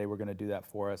bags, that they were going to do that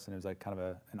for us, and it was like kind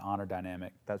of an honor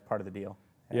dynamic. That's part of the deal.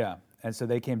 Yeah, and so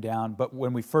they came down, but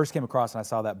when we first came across and I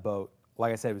saw that boat,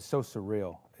 like I said, it was so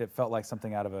surreal. It felt like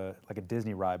something out of a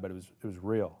Disney ride, but it was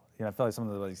real. You know, it felt like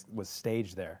something that was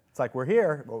staged there. It's like, we're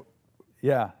here. Well,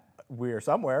 yeah. We're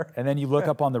somewhere. And then you look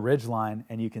up on the ridge line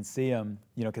and you can see them,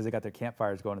 you know, because they got their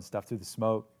campfires going and stuff through the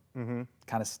smoke, kind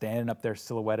of standing up there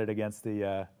silhouetted against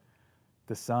the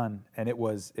sun. And it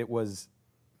was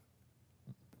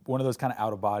one of those kind of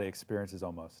out-of-body experiences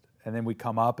almost. And then we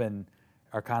come up and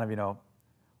are kind of, you know,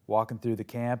 walking through the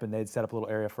camp, and they'd set up a little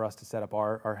area for us to set up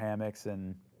our hammocks,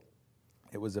 and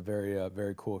it was a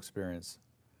very cool experience.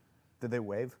 Did they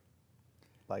wave?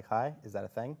 Like, hi? Is that a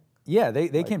thing? Yeah,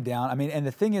 they came down. I mean, and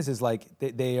the thing is like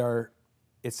they are,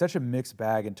 it's such a mixed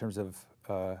bag in terms of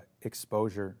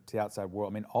exposure to the outside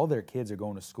world. I mean, all their kids are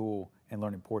going to school and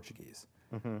learning Portuguese.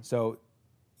 So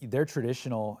they're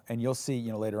traditional, and you'll see,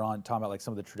 you know, later on talking about like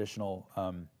some of the traditional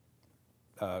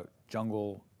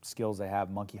jungle skills they have,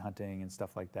 monkey hunting and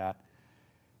stuff like that.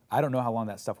 I don't know how long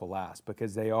that stuff will last,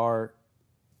 because they are,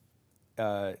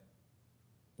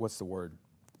 what's the word?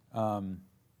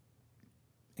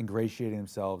 Ingratiating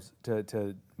themselves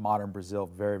to modern Brazil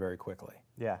very quickly.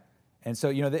 Yeah. And so,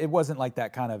 you know, it wasn't like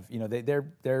that kind of, you know,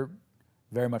 they're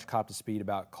very much caught to speed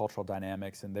about cultural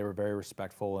dynamics, and they were very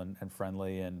respectful and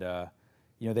friendly, and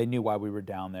you know, they knew why we were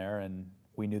down there, and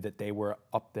we knew that they were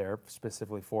up there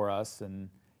specifically for us, and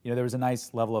you know, there was a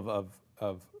nice level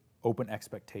of open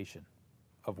expectation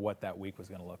of what that week was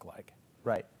going to look like.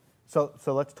 Right. So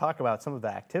let's talk about some of the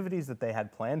activities that they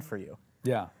had planned for you.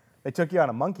 Yeah. They took you on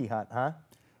a monkey hunt, huh?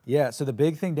 Yeah, so the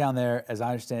big thing down there, as I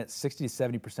understand it, 60 to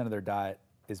 70% of their diet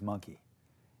is monkey.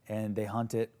 And they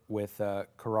hunt it with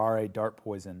curare dart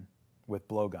poison with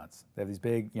blowguns. They have these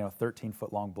big, you know,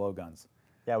 13-foot long blowguns.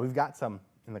 Yeah, we've got some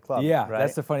in the club. Yeah, right?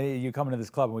 That's the funny, you come into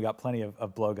this club and we got plenty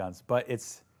of blowguns. But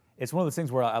it's one of those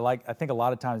things where I think a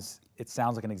lot of times it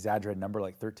sounds like an exaggerated number,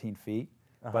 like 13 feet.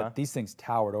 But these things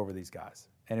towered over these guys.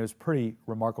 And it was pretty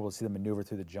remarkable to see them maneuver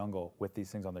through the jungle with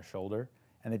these things on their shoulder.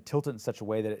 And they tilt it in such a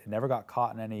way that it never got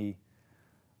caught in any,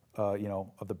 you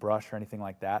know, of the brush or anything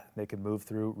like that. They could move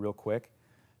through real quick.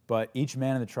 But each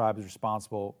man in the tribe is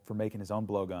responsible for making his own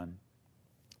blowgun,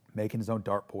 making his own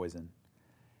dart poison.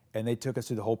 And they took us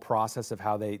through the whole process of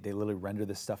how they literally render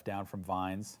this stuff down from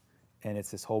vines. And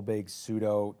it's this whole big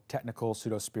pseudo-technical,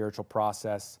 pseudo-spiritual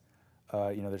process.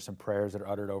 You know, there's some prayers that are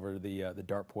uttered over the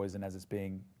dart poison as it's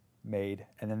being made.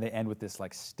 And then they end with this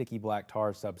like sticky black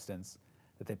tar substance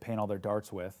that they paint all their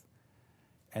darts with,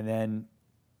 and then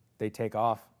they take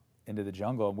off into the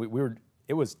jungle.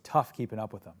 It was tough keeping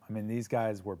up with them. I mean, these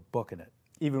guys were booking it.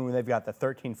 Even when they've got the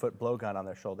 13-foot blowgun on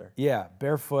their shoulder. Yeah,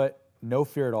 barefoot, no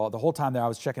fear at all. The whole time there, I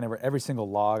was checking every single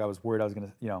log. I was worried I was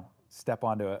gonna, you know, step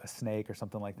onto a snake or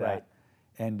something like that. Right.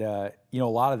 And you know, a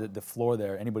lot of the floor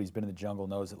there, anybody who's been in the jungle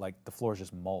knows that like the floor is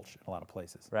just mulch in a lot of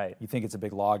places. Right. You think it's a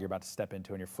big log you're about to step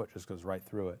into, and your foot just goes right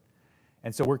through it.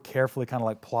 And so we're carefully kind of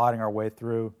like plodding our way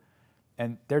through,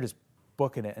 and they're just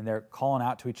booking it, and they're calling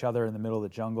out to each other in the middle of the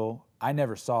jungle. I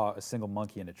never saw a single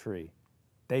monkey in a tree.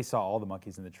 They saw all the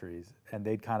monkeys in the trees, and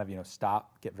they'd kind of, you know,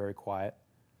 stop, get very quiet,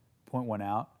 point one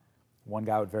out. One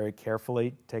guy would very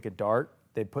carefully take a dart.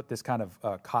 They'd put this kind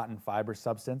of cotton fiber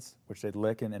substance, which they'd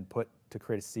lick and put to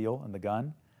create a seal in the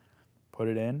gun, put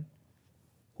it in,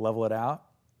 level it out,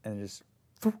 and just,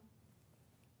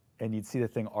 and you'd see the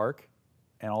thing arc.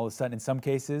 And all of a sudden, in some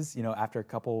cases, you know, after a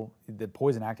couple, the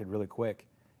poison acted really quick.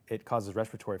 It causes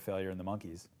respiratory failure in the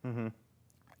monkeys.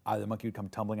 Either the monkey would come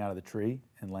tumbling out of the tree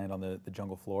and land on the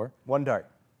jungle floor. One dart.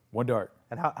 One dart.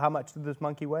 And how much did this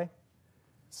monkey weigh?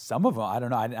 Some of them, I don't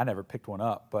know. I never picked one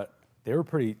up, but they were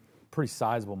pretty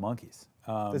sizable monkeys.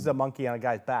 This is a monkey on a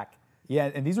guy's back. Yeah,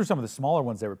 and these were some of the smaller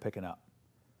ones they were picking up.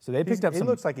 So they picked up some. It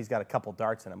looks like he's got a couple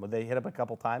darts in him. Would they hit him a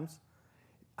couple times?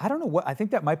 I don't know what. I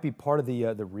think that might be part of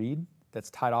the reed that's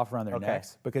tied off around their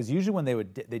necks, because usually when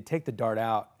they'd take the dart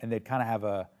out and they'd kind of have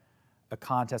a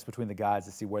contest between the guys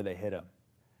to see where they hit him.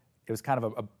 It was kind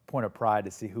of a point of pride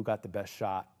to see who got the best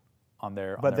shot on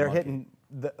their. But they're monkey. hitting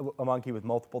a monkey with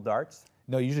multiple darts.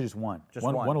 No, usually just one. Just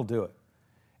one. One will do it.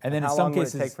 And then how in some long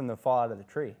cases, would it take from the fall out of the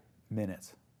tree?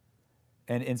 Minutes.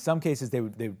 And in some cases they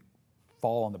would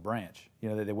fall on the branch. You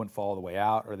know, they wouldn't fall all the way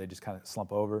out, or they just kind of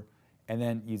slump over. And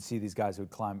then you'd see these guys who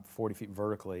would climb 40 feet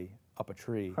vertically up a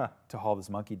tree to haul this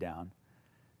monkey down.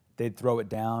 They'd throw it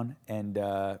down, and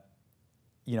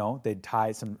you know, they'd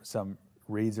tie some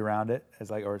reeds around it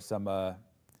as like, or some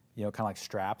you know, kind of like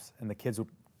straps, and the kids would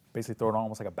basically throw it on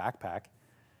almost like a backpack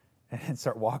and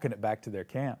start walking it back to their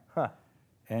camp. Huh.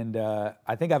 And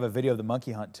I think I have a video of the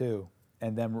monkey hunt too,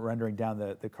 and them rendering down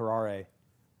the curare.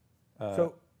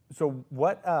 So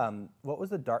what was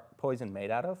the dart poison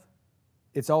made out of?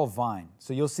 It's all vine.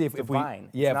 So you'll see if we vine.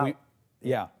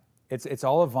 It's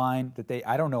all a vine that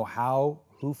I don't know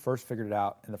who first figured it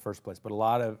out in the first place, but a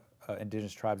lot of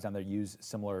indigenous tribes down there use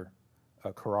similar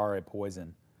curare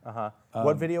poison.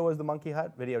 What video was the monkey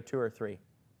hunt? Video 2 or 3?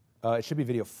 It should be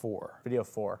video 4. Video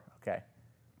 4. Okay.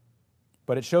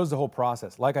 But it shows the whole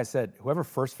process. Like I said, whoever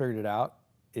first figured it out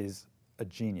is a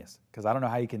genius, because I don't know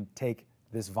how you can take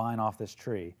this vine off this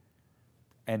tree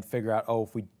and figure out,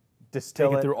 if we distill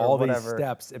take it through all these whatever.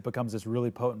 steps, it becomes this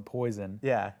really potent poison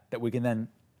Yeah. that we can then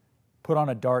put on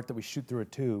a dart that we shoot through a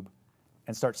tube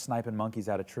and start sniping monkeys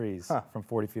out of trees from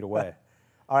 40 feet away.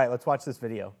 All right, let's watch this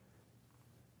video.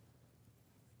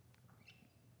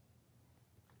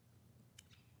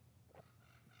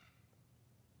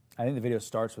 I think the video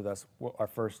starts with us, our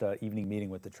first evening meeting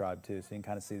with the tribe too, so you can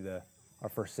kind of see our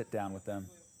first sit down with them.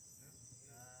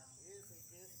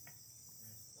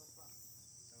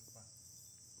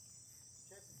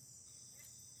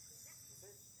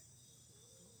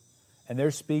 And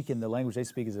the language they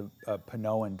speak is a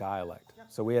Pinoan dialect.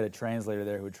 So we had a translator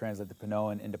there who would translate the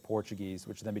Pinoan into Portuguese,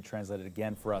 which would then be translated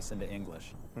again for us into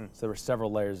English. So there were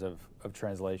several layers of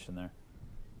translation there.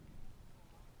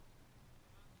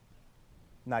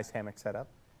 Nice hammock setup.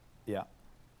 Yeah.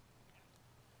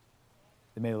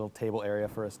 They made a little table area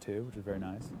for us too, which is very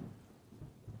nice.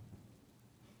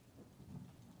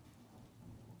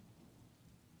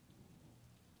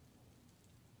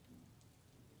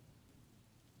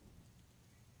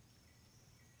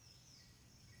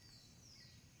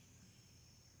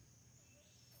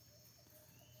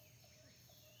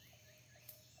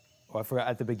 Oh, I forgot,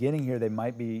 at the beginning here, there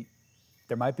might be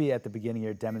at the beginning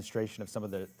here a demonstration of some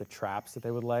of the traps that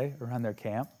they would lay around their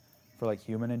camp for like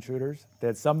human intruders. They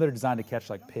had some that are designed to catch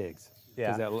like pigs,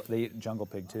 because they eat jungle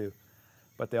pig too.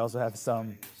 But they also have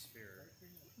some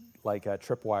like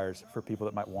tripwires for people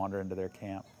that might wander into their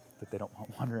camp that they don't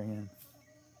want wandering in.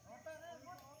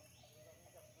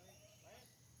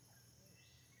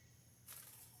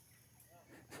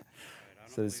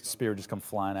 So this spear would just come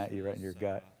flying at you right in your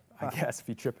gut, I guess, if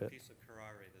you trip it. Piece of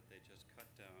curare that they just cut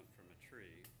down from a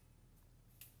tree,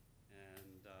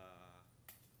 and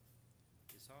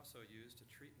it's also used to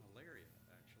treat malaria,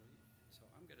 actually. So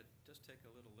I'm going to just take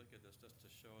a little look at this just to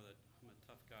show that I'm a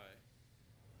tough guy,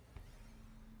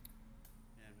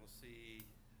 and we'll see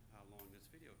how long this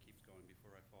video keeps going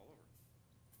before I fall over.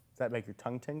 Does that make your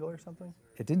tongue tingle or something?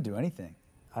 It didn't do anything.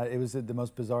 It was the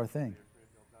most bizarre thing.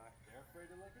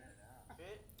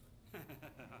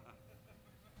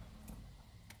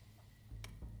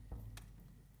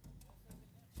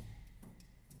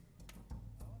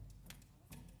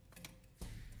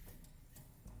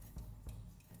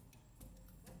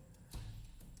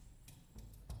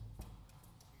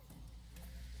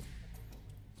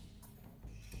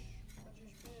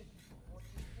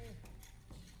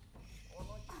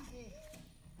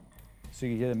 So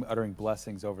you hear them uttering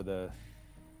blessings over the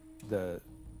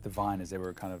vine as they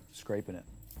were kind of scraping it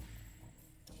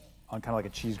on kind of like a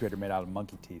cheese grater made out of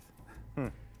monkey teeth.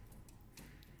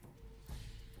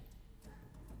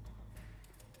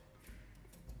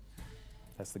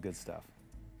 That's the good stuff.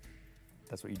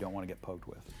 That's what you don't want to get poked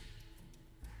with.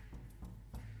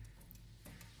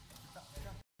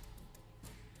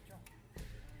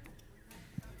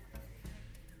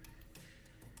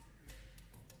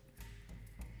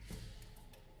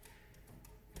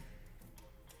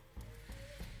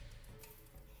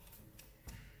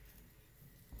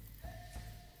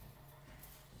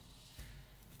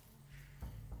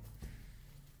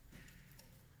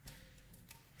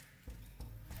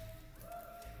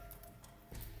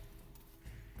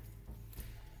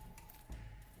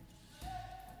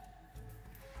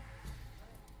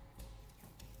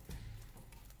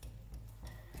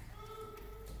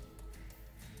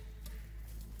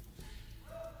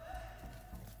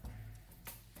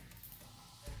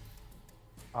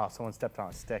 Oh, someone stepped on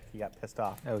a stick. He got pissed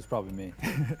off. That was probably me.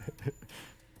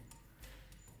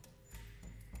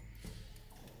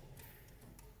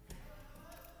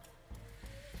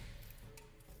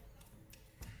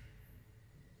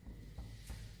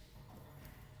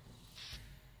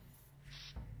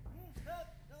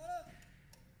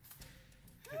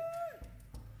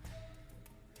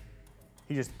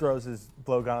 He just throws his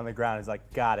blowgun on the ground. He's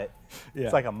like, got it. Yeah.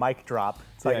 It's like a mic drop.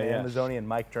 It's like Yeah, an yeah. Amazonian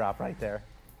mic drop right there.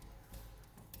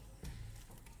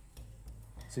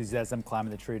 So he has them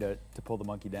climbing the tree to pull the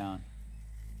monkey down.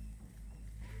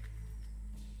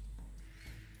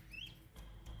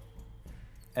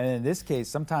 And in this case,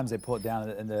 sometimes they pull it down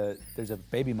and there's a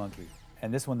baby monkey.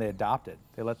 And this one they adopted.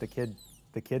 They let the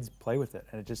kids play with it.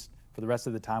 And it just, for the rest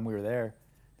of the time we were there,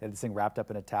 they had this thing wrapped up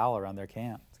in a towel around their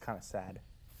camp. It's kind of sad.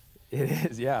 It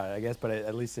is, yeah, I guess, but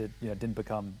at least it didn't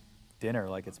become dinner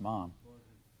like its mom.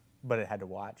 But it had to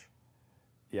watch.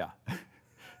 Yeah.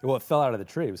 Well, it fell out of the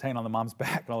tree. It was hanging on the mom's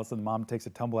back, and all of a sudden the mom takes a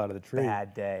tumble out of the tree.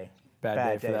 Bad day. Bad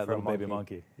day for that little baby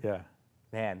monkey. Yeah.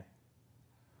 Man,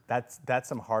 that's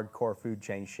some hardcore food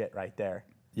chain shit right there.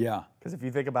 Yeah. Because if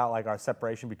you think about like our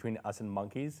separation between us and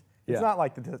monkeys, it's Yeah. not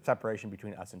like the separation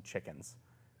between us and chickens,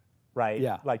 right?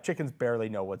 Yeah. Like chickens barely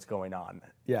know what's going on.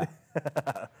 Yeah.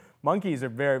 Monkeys are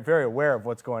very, very aware of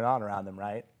what's going on around them,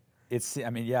 right?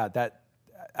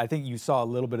 I think you saw a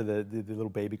little bit of the little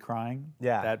baby crying.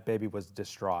 Yeah. That baby was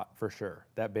distraught for sure.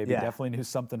 That baby Yeah. definitely knew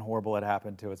something horrible had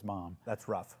happened to its mom. That's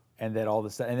rough. And then all of a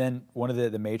sudden, and then one of the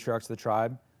matriarchs of the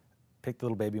tribe picked the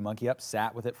little baby monkey up,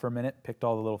 sat with it for a minute, picked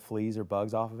all the little fleas or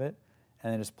bugs off of it,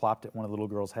 and then just plopped it in one of the little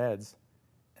girl's heads,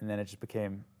 and then it just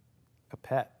became a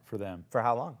pet for them. For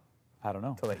how long? I don't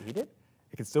know. Till they eat it?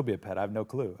 It could still be a pet. I have no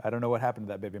clue. I don't know what happened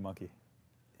to that baby monkey.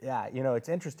 Yeah, it's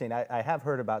interesting. I have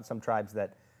heard about some tribes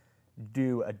that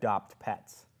do adopt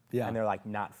pets. Yeah. And they're like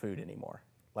not food anymore.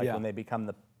 Like Yeah. when they become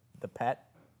the pet,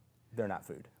 they're not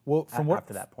food. Well,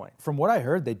 after that point. From what I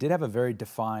heard, they did have a very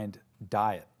defined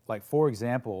diet. Like, for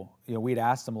example, we'd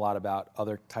asked them a lot about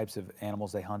other types of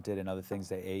animals they hunted and other things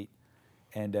they ate.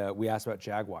 And we asked about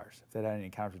jaguars, if they had any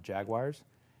encounters with jaguars.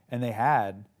 And they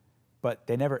had, but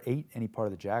they never ate any part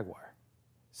of the jaguar.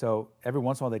 So every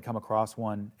once in a while they'd come across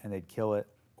one and they'd kill it,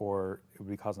 or it would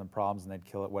be causing them problems and they'd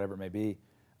kill it, whatever it may be.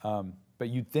 But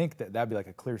you'd think that that'd be like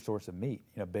a clear source of meat,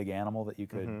 big animal that you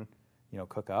could,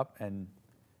 cook up, and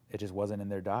it just wasn't in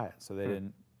their diet. So they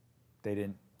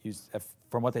didn't use,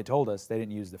 from what they told us, they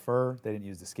didn't use the fur, they didn't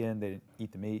use the skin, they didn't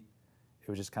eat the meat. It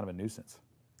was just kind of a nuisance.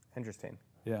 Interesting.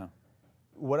 Yeah.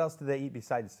 What else did they eat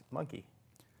besides monkey?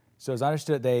 So as I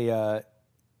understood,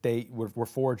 they were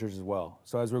foragers as well.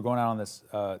 So as we were going out on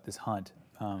this hunt,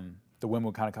 the women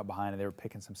would kind of come behind and they were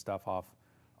picking some stuff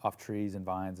off trees and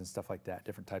vines and stuff like that,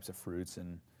 different types of fruits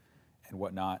and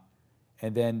whatnot.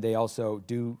 And then they also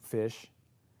do fish.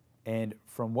 And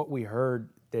from what we heard,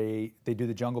 they do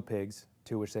the jungle pigs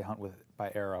too, which they hunt with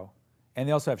by arrow. And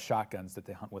they also have shotguns that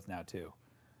they hunt with now too.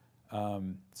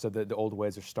 So the old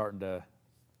ways are starting to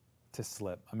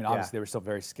slip. I mean, obviously they were still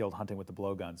very skilled hunting with the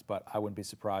blowguns, but I wouldn't be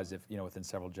surprised if, within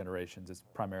several generations, it's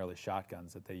primarily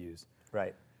shotguns that they use.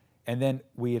 Right. And then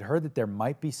we had heard that there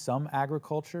might be some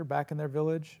agriculture back in their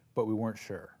village, but we weren't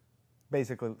sure.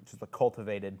 Basically, just a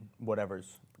cultivated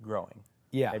whatever's growing.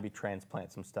 Yeah. Maybe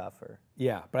transplant some stuff or.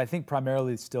 Yeah, but I think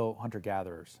primarily still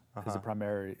hunter-gatherers is the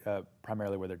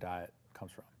primarily where their diet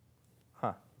comes from.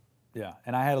 Huh. Yeah,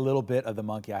 and I had a little bit of the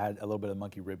monkey. I had a little bit of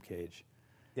monkey rib cage.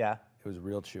 Yeah. It was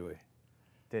real chewy.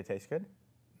 Did it taste good?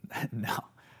 No,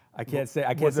 I can't say.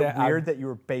 Was it weird that you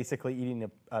were basically eating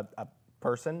a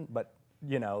person, but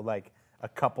like a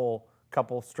couple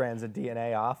strands of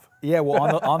DNA off? Yeah, well,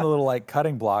 on the little like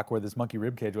cutting block where this monkey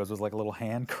rib cage was like a little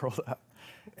hand curled up,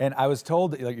 and I was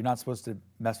told that you're not supposed to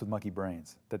mess with monkey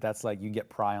brains. That's like you can get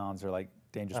prions or like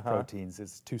dangerous proteins.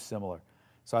 It's too similar.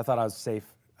 So I thought I was safe.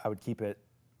 I would keep it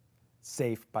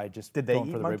safe by just Did they going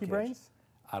eat for the monkey rib cage. brains?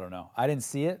 I don't know. I didn't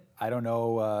see it. I don't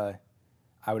know.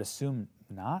 I would assume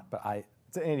not, but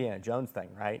It's an Indiana Jones thing,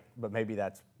 right? But maybe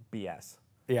that's BS.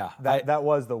 yeah. That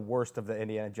was the worst of the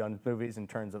Indiana Jones movies in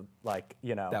terms of like,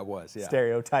 That was, yeah.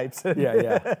 stereotypes.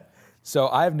 Yeah. So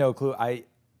I have no clue.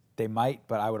 They might,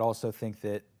 but I would also think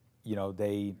that,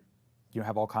 they,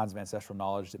 have all kinds of ancestral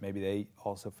knowledge that maybe they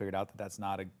also figured out that that's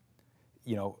not a,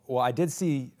 well, I did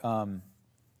see, and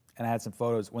I had some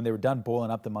photos, when they were done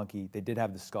boiling up the monkey, they did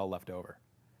have the skull left over.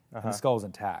 And the skull was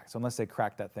intact. So unless they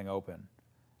cracked that thing open,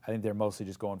 I think they're mostly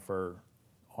just going for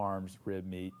arms, rib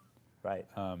meat, Right.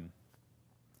 and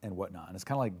whatnot. And it's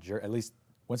kind of like, at least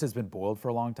once it's been boiled for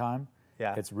a long time,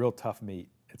 Yeah. it's real tough meat.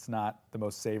 It's not the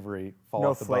most savory, fall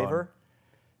No off the flavor?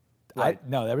 bone.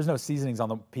 No, there was no seasonings on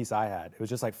the piece I had. It was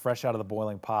just like fresh out of the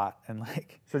boiling pot and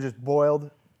like. So just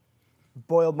boiled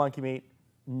monkey meat,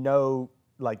 no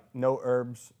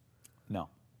herbs. No.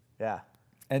 Yeah.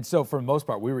 And so for the most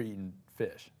part, we were eating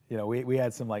fish. We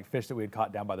had some like fish that we had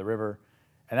caught down by the river,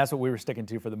 and that's what we were sticking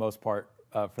to for the most part.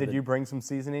 Did you bring some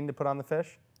seasoning to put on the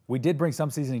fish? We did bring some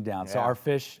seasoning down. So Yeah. our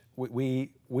fish, we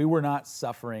were not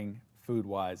suffering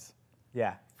food-wise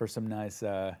Yeah. for some nice,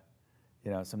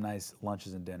 some nice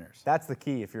lunches and dinners. That's the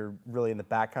key if you're really in the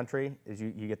backcountry is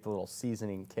you get the little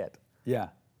seasoning kit. Yeah.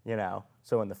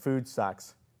 So when the food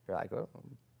sucks, you're like,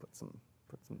 put some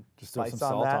Just throw spice some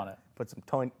on salt that. on it. Put some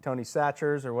Tony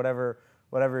Satchers or whatever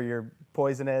whatever your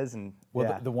poison is, and Well,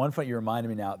 yeah. the one fight you reminded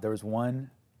me now, there was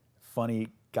one funny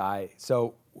guy.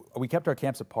 So we kept our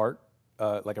camps apart,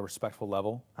 like a respectful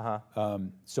level.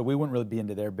 So we wouldn't really be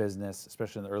into their business,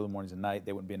 especially in the early mornings and night.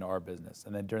 They wouldn't be into our business.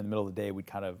 And then during the middle of the day, we'd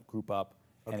kind of group up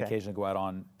and occasionally go out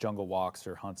on jungle walks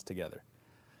or hunts together.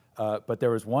 But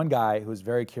there was one guy who was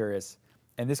very curious,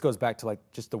 and this goes back to like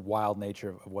just the wild nature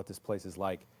of what this place is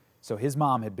like. So his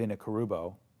mom had been a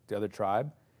Karubo, the other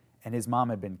tribe, and his mom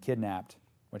had been kidnapped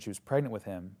when she was pregnant with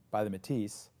him by the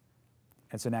Métis.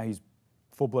 And so now he's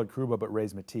full-blood Karubo but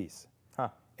raised Métis.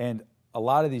 And a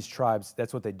lot of these tribes,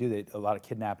 that's what they do. A lot of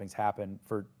kidnappings happen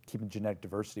for keeping genetic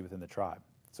diversity within the tribe.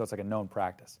 So it's like a known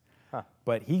practice.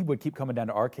 But he would keep coming down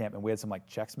to our camp, and we had some like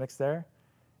Chex Mix there,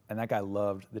 and that guy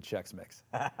loved the Chex Mix.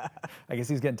 I guess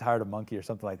he's getting tired of monkey or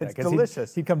something like that. It's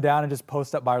delicious. He'd come down and just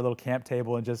post up by our little camp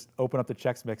table and just open up the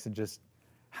Chex Mix and just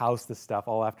house the stuff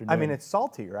all afternoon. I mean, it's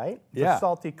salty, right? It's Yeah. a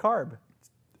salty carb.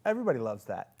 Everybody loves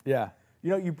that. Yeah. You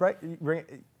know, you bring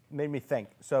it made me think.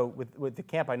 So with the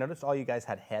camp, I noticed all you guys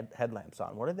had headlamps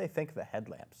on. What did they think of the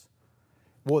headlamps?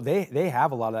 Well, they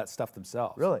have a lot of that stuff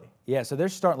themselves. Really? Yeah. So they're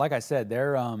starting. Like I said,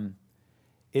 they're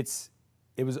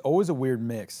it was always a weird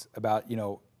mix about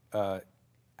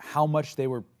how much they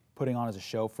were putting on as a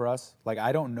show for us. Like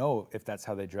I don't know if that's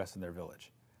how they dress in their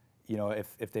village.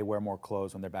 If they wear more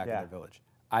clothes when they're back in their village.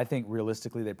 I think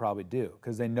realistically they probably do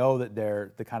because they know that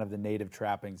the kind of the native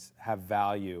trappings have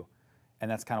value, and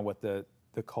that's kind of what the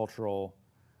cultural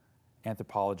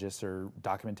anthropologists or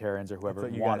documentarians or whoever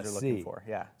That's what you want guys to are see. looking for,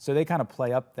 yeah. So they kind of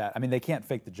play up that. I mean, they can't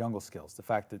fake the jungle skills. The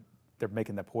fact that they're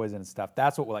making the poison and stuff.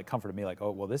 That's what like comforted me. Like,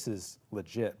 oh well, this is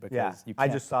legit because you I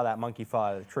can't, just saw that monkey fall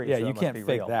out of the tree. yeah, so you it must can't be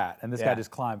fake real. that. And this guy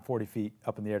just climbed 40 feet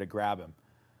up in the air to grab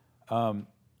him.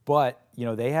 But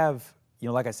they have,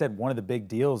 like I said, one of the big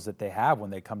deals that they have when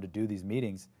they come to do these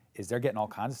meetings is they're getting all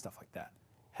kinds of stuff like that: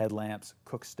 headlamps,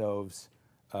 cook stoves,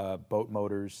 boat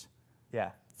motors.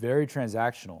 Yeah. Very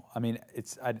transactional. I mean,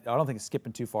 I don't think it's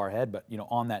skipping too far ahead, but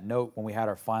on that note, when we had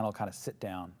our final kind of sit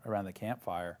down around the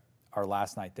campfire, our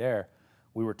last night there,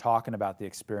 we were talking about the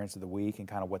experience of the week and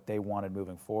kind of what they wanted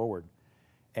moving forward.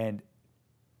 And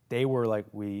they were like,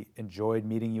 we enjoyed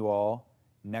meeting you all.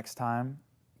 Next time,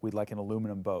 we'd like an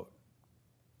aluminum boat.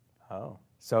 Oh.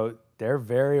 So they're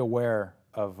very aware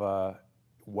of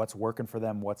what's working for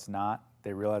them, what's not.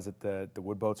 They realize that the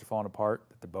wood boats are falling apart,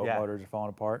 that the boat motors are falling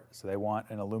apart, so they want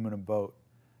an aluminum boat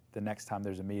the next time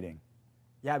there's a meeting.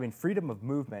 Yeah, I mean, freedom of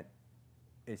movement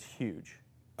is huge,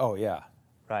 Oh, yeah.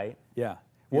 right? Yeah.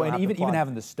 You Well, don't and have to even plug-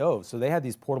 having the stoves. So they had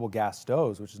these portable gas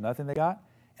stoves, which is nothing they got.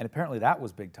 And apparently that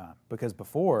was big time because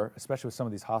before, especially with some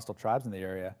of these hostile tribes in the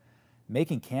area,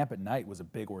 making camp at night was a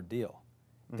big ordeal.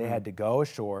 They had to go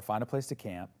ashore, find a place to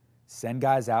camp, send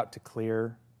guys out to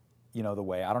clear the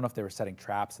way. I don't know if they were setting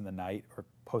traps in the night or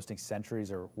posting sentries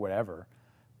or whatever,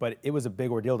 but it was a big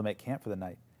ordeal to make camp for the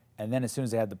night. And then as soon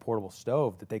as they had the portable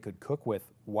stove that they could cook with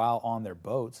while on their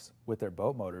boats with their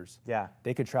boat motors,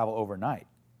 they could travel overnight.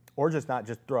 Or just not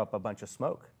just throw up a bunch of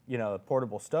smoke. A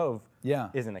portable stove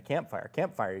isn't a campfire.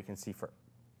 Campfire you can see for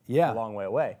a long way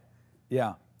away.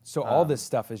 Yeah. So all this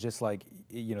stuff is just like,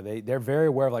 they're very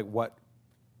aware of like what,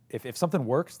 if something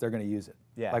works, they're going to use it.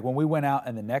 Yeah. Like when we went out,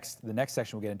 and the next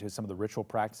section we'll get into is some of the ritual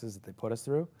practices that they put us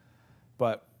through.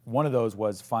 But one of those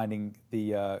was finding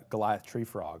the Goliath tree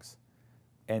frogs,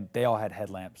 and they all had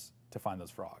headlamps to find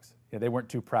those frogs. They weren't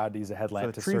too proud to use a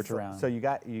headlamp to search around. So you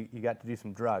got to do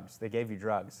some drugs. They gave you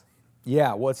drugs.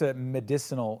 Yeah. Well, it's a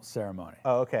medicinal ceremony.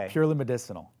 Oh, okay. Purely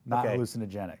medicinal, not Okay.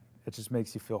 hallucinogenic. It just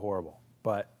makes you feel horrible.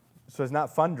 But So it's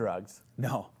not fun drugs.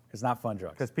 no, it's not fun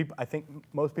drugs. Because I think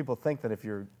most people think that if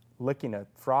you're licking a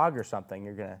frog or something,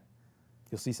 you'll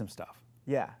You'll see some stuff.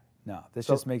 yeah. No, this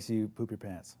So- just makes you poop your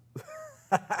pants.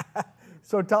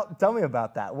 So tell me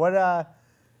about that.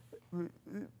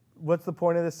 What's the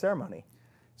point of this ceremony?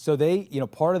 So they,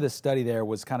 part of the study there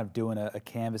was kind of doing a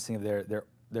canvassing of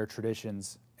their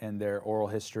traditions and their oral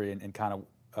history and kind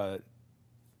of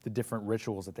the different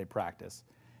rituals that they practice.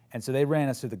 And so they ran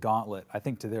us through the gauntlet, I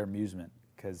think to their amusement,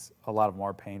 because a lot of them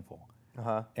are painful.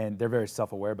 And they're very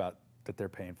self-aware about that they're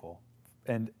painful.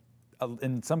 And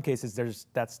in some cases,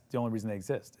 that's the only reason they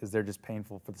exist, is they're just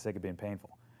painful for the sake of being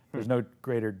painful. There's no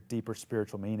greater, deeper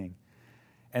spiritual meaning.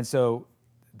 And so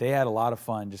they had a lot of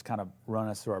fun just kind of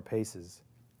running us through our paces.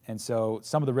 And so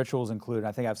some of the rituals include,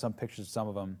 I think I have some pictures of some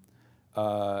of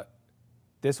them.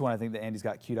 This one I think that Andy's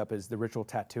got queued up is the ritual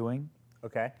tattooing,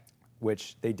 Okay.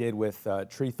 which they did with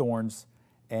tree thorns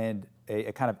and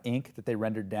a kind of ink that they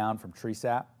rendered down from tree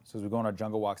sap. So as we go on our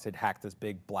jungle walks, they'd hack this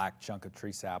big black chunk of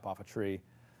tree sap off a tree,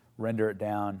 render it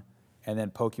down, and then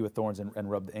poke you with thorns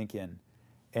and rub the ink in.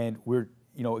 And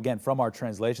you know, again, from our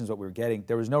translations, what we were getting,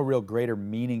 there was no real greater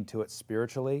meaning to it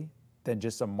spiritually than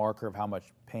just a marker of how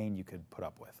much pain you could put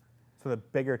up with. So the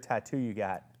bigger tattoo you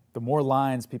got, the more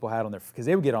lines people had on their, because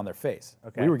they would get it on their face.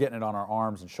 Okay. We were getting it on our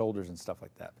arms and shoulders and stuff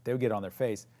like that. But they would get it on their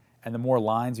face, and the more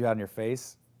lines you had on your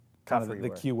face, kind of the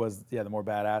cue was, yeah, the more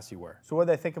badass you were. So what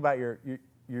did they think about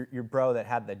your bro that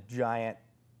had the giant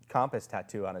compass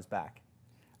tattoo on his back?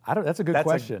 That's a good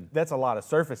question. That's a lot of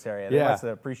surface area. They Yeah. must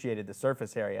have appreciated the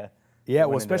surface area. Yeah,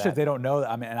 well, especially if they don't know.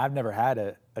 I mean, and I've never had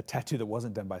a tattoo that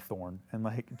wasn't done by thorn and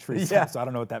like trees. Yeah. So I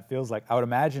don't know what that feels like. I would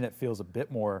imagine it feels a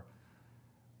bit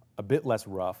less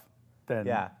rough than.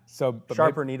 Yeah. So but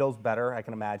sharper needles, better, I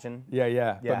can imagine. Yeah.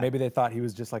 Yeah. But maybe they thought he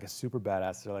was just like a super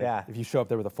badass. They're like, Yeah. if you show up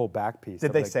there with a full back piece.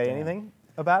 Did they like, say damn. anything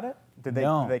about it? Did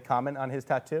No. they comment on his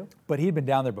tattoo? But he'd been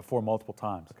down there before multiple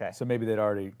times. Okay. So maybe they'd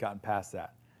already gotten past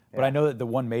that. But Yeah. I know that the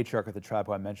one matriarch of the tribe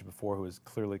who I mentioned before, who was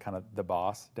clearly kind of the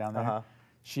boss down there, Uh-huh.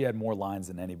 she had more lines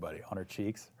than anybody on her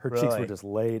cheeks. Her cheeks Really? were just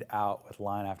laid out with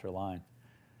line after line.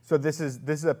 So this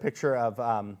is a picture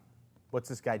of what's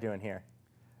this guy doing here?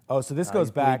 Oh, so this He's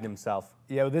goes back. bleeding himself.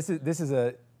 Yeah, well, this is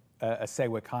a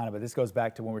segue kind of, but this goes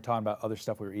back to when we were talking about other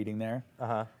stuff we were eating there.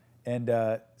 Uh-huh.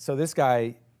 And so this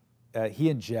guy, he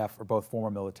and Jeff are both former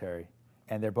military,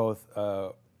 and they're both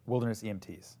wilderness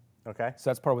EMTs. Okay. So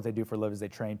that's part of what they do for a living is they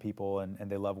train people and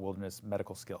they love wilderness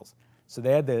medical skills. So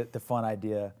they had the fun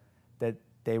idea that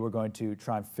they were going to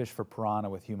try and fish for piranha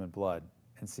with human blood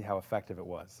and see how effective it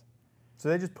was. So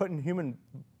they just put in human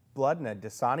blood in a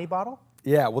Dasani bottle?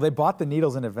 Yeah, well, they bought the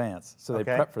needles in advance, so they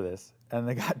Okay. prepped for this. And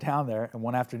they got down there, and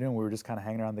one afternoon we were just kind of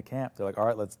hanging around the camp. They're like, all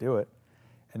right, let's do it.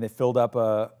 And they filled up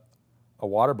a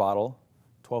water bottle,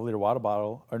 12-liter water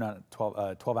bottle, or not,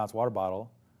 12-ounce water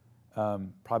bottle,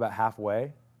 probably about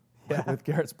halfway with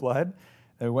Garrett's blood.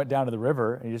 And we went down to the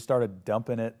river, and he just started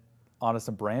dumping it onto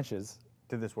some branches.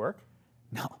 Did this work?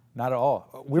 No, not at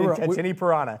all. We didn't catch any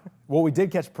piranha. Well, we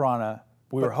did catch piranha.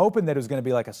 We were hoping that it was going to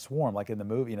be like a swarm, like in the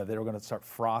movie. You know, they were going to start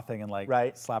frothing and like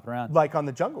Right. slapping around. Like on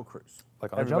the Jungle Cruise.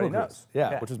 Like on the Everybody Jungle knows. Cruise.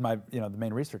 Yeah, which was my, the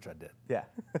main research I did. Yeah.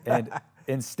 And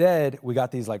instead, we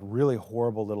got these like really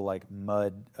horrible little like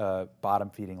mud bottom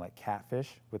feeding like catfish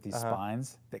with these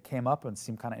spines that came up and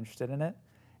seemed kind of interested in it.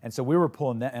 And so we were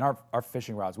pulling that, and our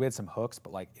fishing rods, we had some hooks,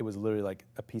 but like it was literally like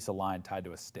a piece of line tied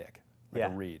to a stick, like Yeah.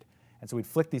 a reed. And so we'd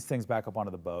flick these things back up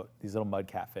onto the boat, these little mud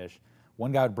catfish.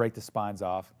 One guy would break the spines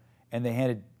off, and they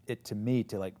handed it to me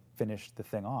to like finish the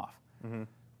thing off.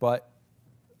 But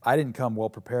I didn't come well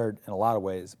prepared in a lot of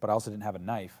ways, but I also didn't have a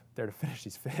knife there to finish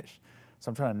these fish. So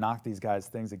I'm trying to knock these guys'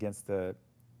 things against the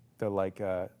like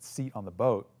seat on the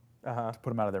boat to put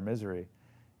them out of their misery.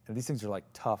 And these things are like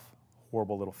tough,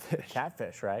 horrible little fish.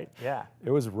 Catfish, right? Yeah.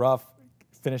 It was rough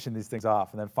finishing these things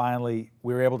off. And then finally,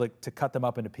 we were able to cut them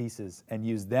up into pieces and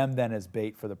use them then as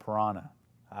bait for the piranha.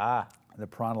 Ah. And the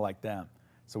piranha liked them.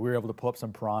 So we were able to pull up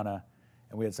some piranha,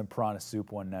 and we had some piranha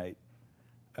soup one night.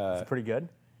 It's pretty good.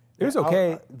 It was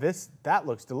okay. That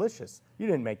looks delicious. You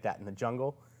didn't make that in the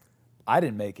jungle. I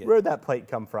didn't make it. Where'd that plate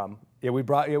come from? Yeah, we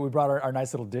brought our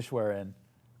nice little dishware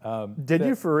in. Did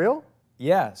you for real?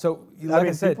 Yeah. So like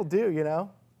I said, people do,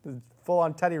 The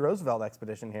full-on Teddy Roosevelt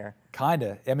expedition here.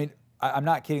 kinda. I mean, I'm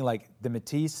not kidding. Like the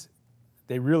Matisse,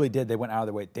 they really did. They went out of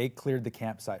their way. They cleared the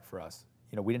campsite for us.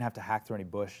 We didn't have to hack through any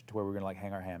bush to where we were gonna like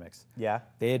hang our hammocks. Yeah.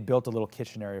 They had built a little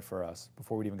kitchen area for us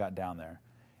before we'd even got down there.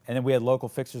 And then we had local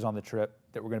fixers on the trip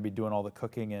that were gonna be doing all the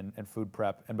cooking and food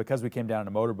prep. And because we came down in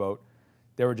a motorboat,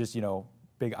 there were just,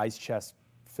 big ice chests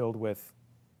filled with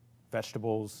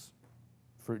vegetables,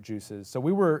 fruit juices. So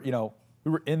we were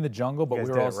in the jungle, but You we guys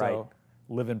were did it also right.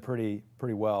 living pretty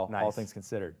well, all Nice. things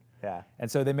considered. Yeah. And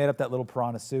so they made up that little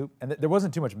piranha soup. And there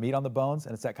wasn't too much meat on the bones.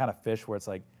 And it's that kind of fish where it's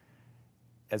like,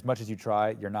 as much as you try,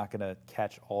 you're not gonna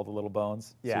catch all the little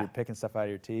bones. Yeah. So you're picking stuff out of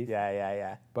your teeth.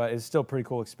 Yeah. But it's still a pretty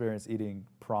cool experience eating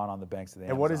piranha on the banks of the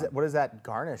And Amazon. what is that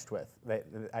garnished with?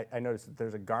 I noticed that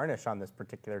there's a garnish on this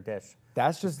particular dish.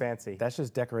 That's just fancy. That's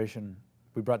just decoration.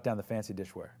 We brought down the fancy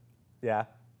dishware. Yeah.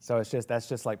 So that's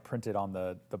just like printed on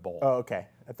the bowl. Oh, okay.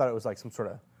 I thought it was like some sort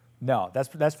of. No, that's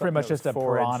pretty Something much that was just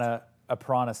foraged. a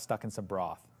piranha stuck in some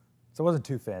broth. So it wasn't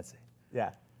too fancy.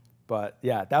 Yeah. But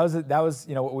yeah, that was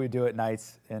what we would do at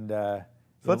nights. And So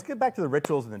let's get back to the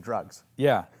rituals and the drugs.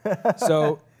 yeah.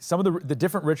 So some of the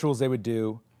different rituals they would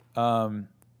do, one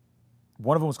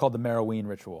of them was called the Merowiin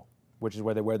ritual, which is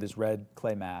where they wear this red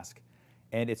clay mask.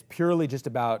 And it's purely just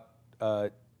about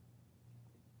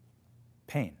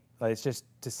pain. Like it's just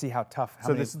to see how tough.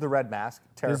 So this is the red mask.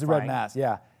 Terrifying. This is the red mask,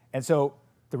 yeah. And so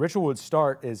the ritual would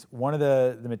start is one of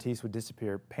the Matisse would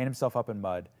disappear, paint himself up in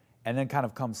mud, and then kind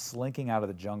of come slinking out of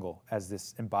the jungle as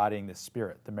this embodying this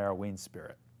spirit, the Merowiin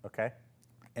spirit. Okay.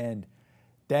 And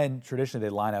then traditionally they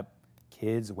line up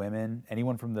kids, women,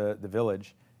 anyone from the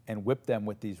village, and whip them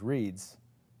with these reeds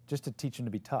just to teach them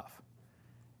to be tough.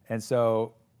 And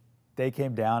so they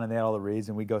came down and they had all the reeds,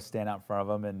 and we go stand out in front of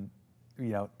them, and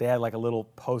they had like a little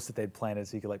post that they'd planted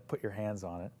so you could like put your hands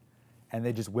on it, and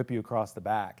they just whip you across the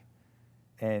back.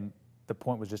 And the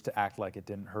point was just to act like it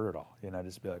didn't hurt at all,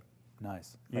 just be like,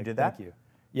 nice. You did that? Thank you.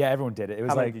 Yeah, everyone did it. It was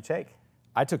How many like, did you take?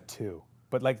 I took 2,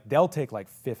 but like they'll take like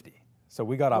 50. So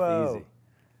we got off easy.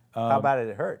 How bad did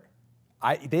it hurt?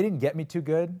 They didn't get me too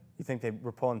good. You think they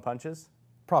were pulling punches?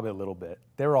 Probably a little bit.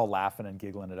 They were all laughing and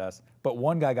giggling at us. But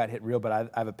one guy got hit real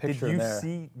bad. I have a picture in there.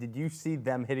 Did you see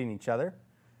them hitting each other?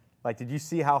 Like, did you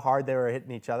see how hard they were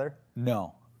hitting each other?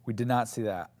 No, we did not see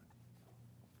that.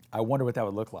 I wonder what that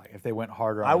would look like if they went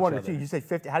harder on I each wonder other. too. You say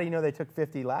 50. How do you know they took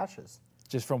 50 lashes?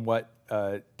 Just from what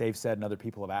Dave said and other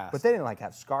people have asked. But they didn't like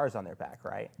have scars on their back,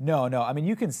 right? No. I mean,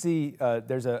 you can see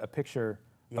there's a picture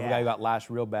of a guy who got lashed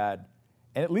real bad.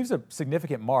 And it leaves a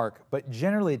significant mark, but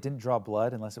generally it didn't draw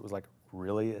blood unless it was like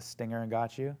really a stinger and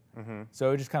got you. Mm-hmm. So it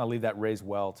would just kind of leave that raised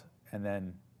welt, and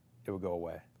then it would go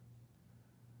away.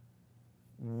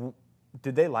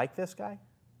 Did they like this guy?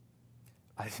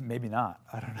 Maybe not.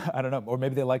 I don't know. Or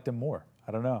maybe they liked him more.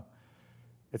 I don't know.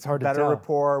 It's hard to tell. Better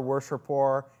rapport, worse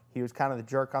rapport. He was kind of the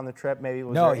jerk on the trip. Maybe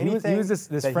was no. there He anything was this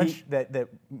that French. that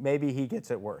maybe he gets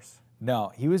it worse.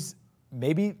 No, he was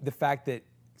maybe the fact that.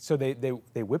 So they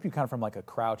whip you kind of from like a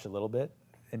crouch a little bit,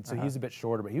 and so he's a bit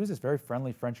shorter, but he was this very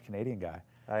friendly French-Canadian guy.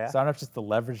 Oh, yeah? So I don't know if just the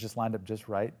leverage just lined up just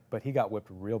right, but he got whipped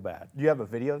real bad. Do you have a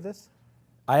video of this?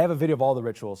 I have a video of all the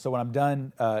rituals. So when I'm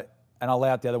done, and I'll lay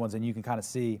out the other ones, and you can kind of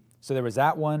see. So there was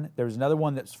that one. There was another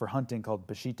one that's for hunting called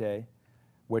bashite,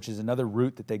 which is another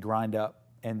root that they grind up,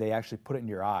 and they actually put it in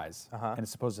your eyes, and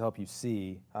it's supposed to help you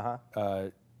see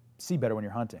better when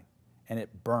you're hunting, and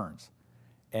it burns.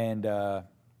 And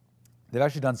they've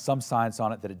actually done some science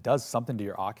on it that it does something to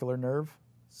your ocular nerve.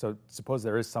 So suppose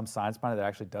there is some science behind it that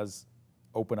actually does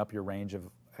open up your range of,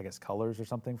 I guess, colors or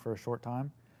something for a short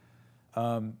time.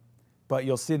 But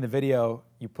you'll see in the video,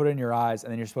 you put it in your eyes,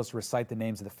 and then you're supposed to recite the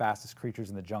names of the fastest creatures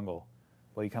in the jungle.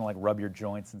 Well, you kind of like rub your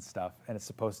joints and stuff, and it's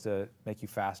supposed to make you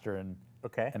faster and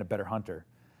a better hunter.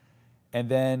 And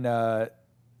then,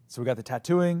 so we got the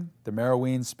tattooing, the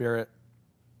Merowian spirit,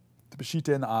 the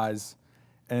Bashita in the eyes,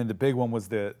 and then the big one was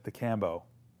the Cambo,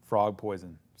 frog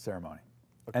poison ceremony.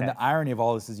 Okay. And the irony of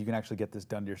all this is you can actually get this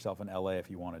done to yourself in LA if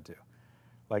you wanted to.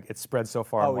 Like, it's spread so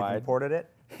far and wide. Oh, we imported it?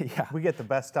 Yeah. We get the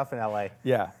best stuff in LA.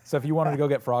 Yeah. So if you wanted to go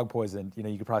get frog poison,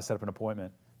 you could probably set up an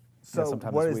appointment. So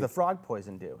what does the frog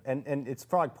poison do? And it's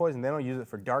frog poison. They don't use it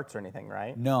for darts or anything,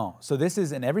 right? No. So this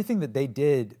is, and everything that they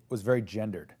did was very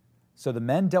gendered. So the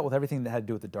men dealt with everything that had to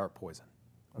do with the dart poison.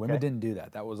 Women didn't do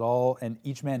that. That was all, and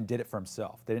each man did it for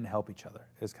himself. They didn't help each other.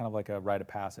 It was kind of like a rite of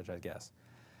passage, I guess.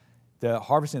 The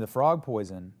harvesting of the frog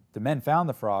poison, the men found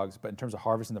the frogs, but in terms of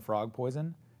harvesting the frog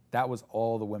poison, that was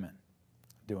all the women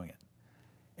doing it.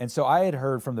 And so I had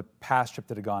heard from the past trip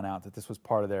that had gone out that this was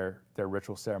part of their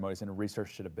ritual ceremonies, and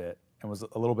researched it a bit, and was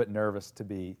a little bit nervous to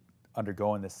be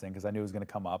undergoing this thing because I knew it was going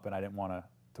to come up, and I didn't want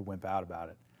to wimp out about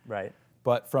it. Right.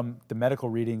 But from the medical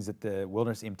readings that the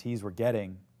wilderness EMTs were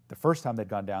getting, the first time they'd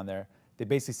gone down there, they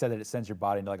basically said that it sends your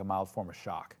body into like a mild form of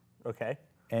shock. Okay.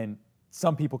 And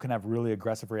some people can have really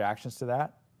aggressive reactions to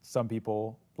that. Some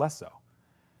people less so.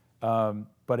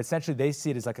 But essentially they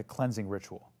see it as like a cleansing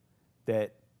ritual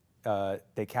that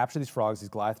they capture these frogs, these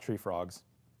Goliath tree frogs.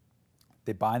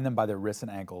 They bind them by their wrists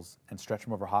and ankles and stretch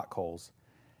them over hot coals.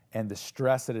 And the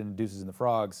stress that it induces in the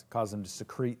frogs causes them to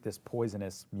secrete this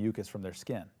poisonous mucus from their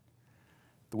skin.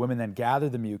 The women then gather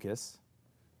the mucus,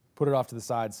 put it off to the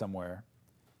side somewhere,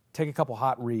 take a couple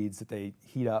hot reeds that they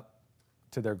heat up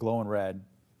to their glowing red,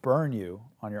 burn you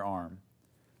on your arm,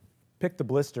 pick the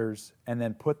blisters, and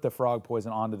then put the frog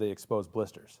poison onto the exposed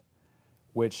blisters,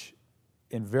 which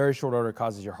in very short order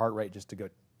causes your heart rate just to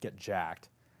get jacked.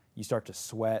 You start to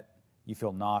sweat, you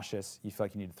feel nauseous, you feel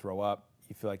like you need to throw up,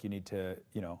 you feel like you need to,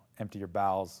 empty your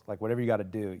bowels, like whatever you got to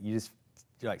do.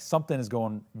 You're like, something is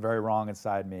going very wrong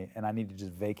inside me, and I need to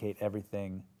just vacate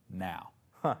everything now.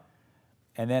 Huh.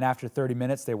 And then after 30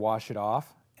 minutes, they wash it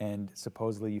off, and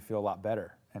supposedly you feel a lot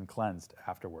better and cleansed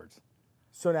afterwards.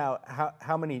 So now,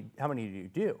 how many do you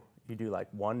do? You do like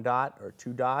 1 dot or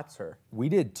 2 dots, or? We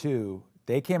did 2.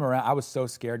 They came around. I was so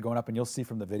scared going up, and you'll see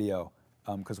from the video,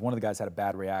 because one of the guys had a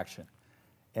bad reaction,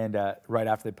 and right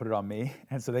after they put it on me,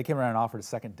 and so they came around and offered a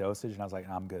second dosage, and I was like,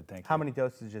 I'm good, thank you. How many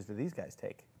dosages do these guys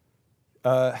take?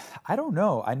 I don't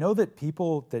know. I know that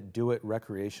people that do it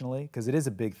recreationally, because it is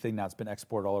a big thing now, it's been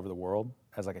exported all over the world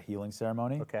as like a healing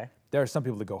ceremony. Okay. There are some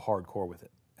people that go hardcore with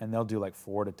it, and they'll do like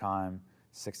 4 at a time,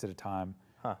 6 at a time.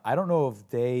 Huh. I don't know if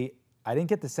they I didn't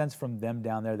get the sense from them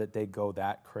down there that they go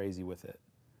that crazy with it.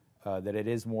 That it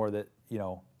is more that, you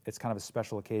know, it's kind of a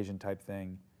special occasion type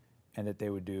thing, and that they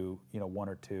would do, you know, 1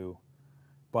 or 2.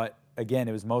 But again,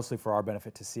 it was mostly for our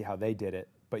benefit to see how they did it.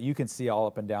 But you can see all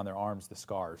up and down their arms the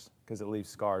scars, because it leaves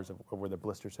scars of where the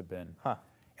blisters have been. Huh.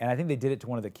 And I think they did it to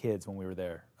one of the kids when we were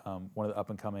there. One of the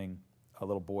up-and-coming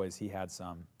little boys, he had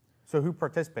some. So who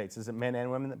participates? Is it men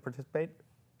and women that participate?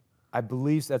 I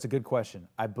believe, that's a good question.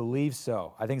 I believe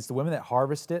so. I think it's the women that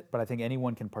harvest it, but I think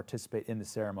anyone can participate in the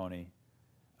ceremony.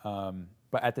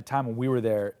 But at the time when we were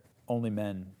there, only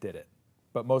men did it.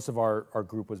 But most of our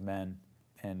group was men.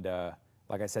 And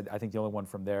like I said, I think the only one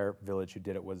from their village who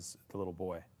did it was the little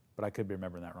boy. But I could be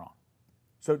remembering that wrong.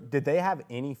 So did they have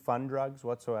any fun drugs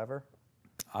whatsoever?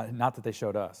 Not that they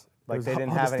showed us. Like they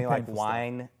didn't have any like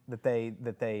wine that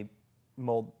they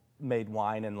made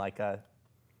wine in like a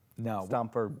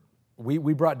stump or.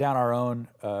 We brought down our own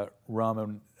rum,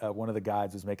 and one of the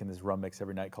guides was making this rum mix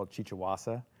every night called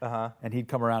chichawasa. And he'd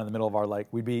come around in the middle of our, like,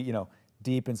 we'd be, you know,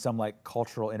 deep in some like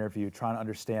cultural interview, trying to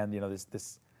understand, you know,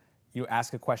 this. You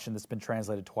ask a question that's been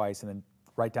translated twice, and then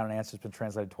write down an answer that's been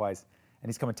translated twice, and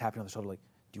he's coming tapping on the shoulder like,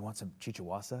 "Do you want some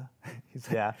chichawasa?" He's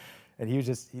like, yeah. And he was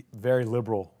just very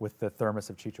liberal with the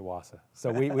thermos of chichawasa.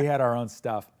 So we had our own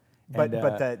stuff. But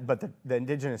the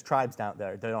indigenous tribes down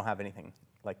there, they don't have anything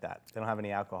like that. They don't have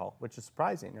any alcohol, which is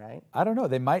surprising, right? I don't know.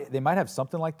 They might have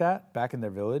something like that back in their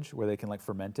village where they can like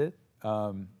ferment it.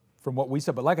 From what we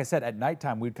saw, but like I said, at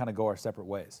nighttime we'd kind of go our separate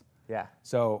ways. Yeah.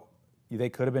 So they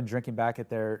could have been drinking back at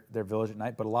their village at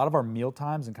night, but a lot of our meal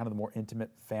times and kind of the more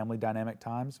intimate family dynamic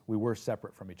times, we were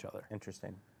separate from each other.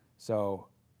 Interesting. So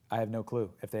I have no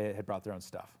clue if they had brought their own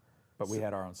stuff, but we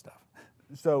had our own stuff.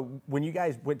 So when you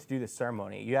guys went to do this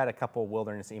ceremony, you had a couple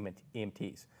wilderness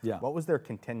EMTs. Yeah. What was their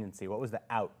contingency? What was the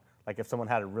out? Like if someone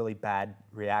had a really bad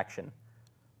reaction,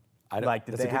 like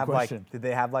did they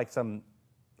have like some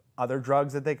other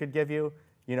drugs that they could give you?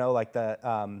 You know, like the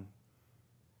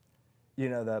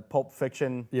the Pulp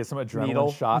Fiction. Yeah, some adrenaline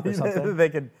needle shot or something. They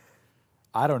could.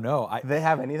 I don't know. Did they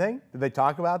have anything? Did they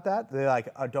talk about that? They're like,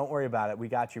 oh, don't worry about it. We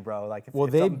got you, bro. Like if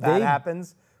something bad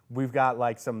happens, we've got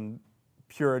like some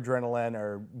pure adrenaline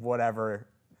or whatever.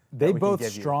 They both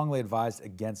strongly advised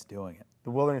against doing it. The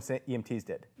wilderness EMTs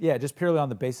did. Yeah, just purely on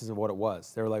the basis of what it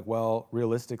was. They were like, well,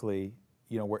 realistically,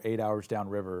 you know, we're 8 hours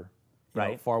downriver, you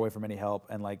know, far away from any help,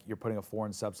 and like you're putting a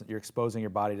foreign substance, you're exposing your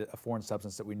body to a foreign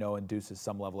substance that we know induces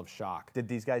some level of shock. Did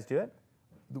these guys do it?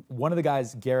 One of the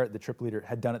guys, Garrett, the trip leader,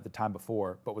 had done it the time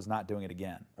before, but was not doing it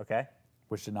again. Okay.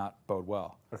 Which did not bode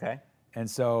well. Okay.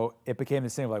 And so it became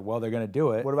this thing of like, well, they're going to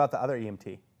do it. What about the other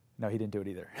EMT? No, he didn't do it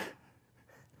either.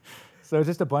 So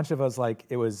just a bunch of us, like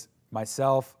it was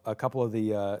myself, a couple of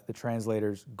the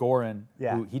translators, Goran,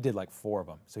 who he did like 4 of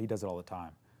them, so he does it all the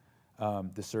time.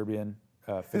 The Serbian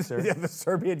fixer. Yeah, the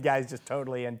Serbian guy's just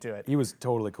totally into it. He was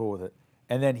totally cool with it.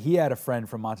 And then he had a friend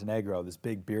from Montenegro, this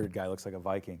big bearded guy, looks like a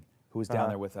Viking, who was down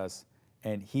there with us,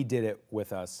 and he did it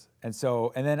with us. And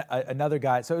so, and then another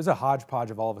guy, so it was a hodgepodge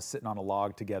of all of us sitting on a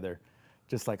log together,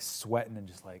 just like sweating and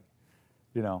just like,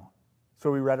 you know. So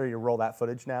are we ready to roll that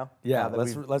footage now? Yeah,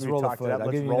 let's roll the footage.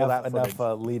 I'll give you enough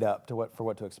lead up to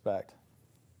what to expect.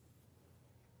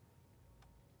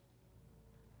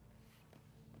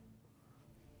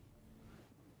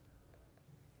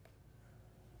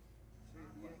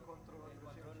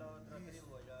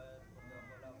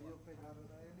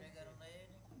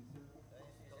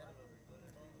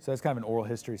 So it's kind of an oral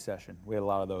history session. We had a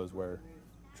lot of those where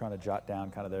trying to jot down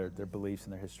kind of their beliefs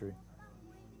and their history.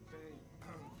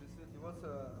 He was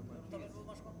a Maltese,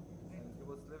 and he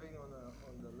was living on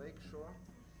the lake shore,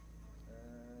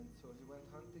 and so he went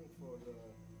hunting for the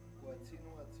huatzin.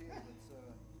 It's a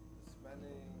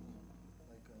smelling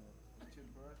like a chill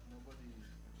bird. Nobody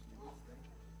actually eats them.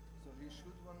 So he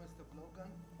shoot one with the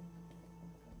blowgun,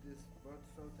 and this bird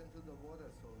fell into the water.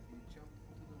 So he jumped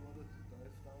into the water to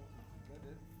dive down to get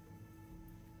it.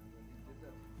 And when he did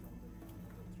that, he found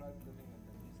the tribe living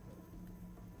underneath the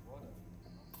water.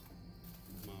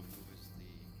 Mamu is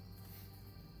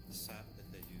the sap that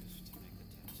they use to make the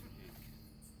tattoo ink.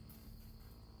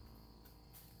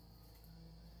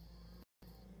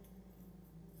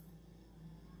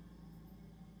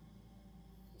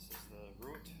 This is the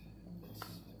root.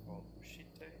 It's called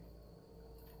ushite,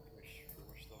 from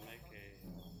which they'll make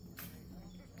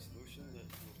a solution that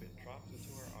will get dropped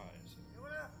into our eyes.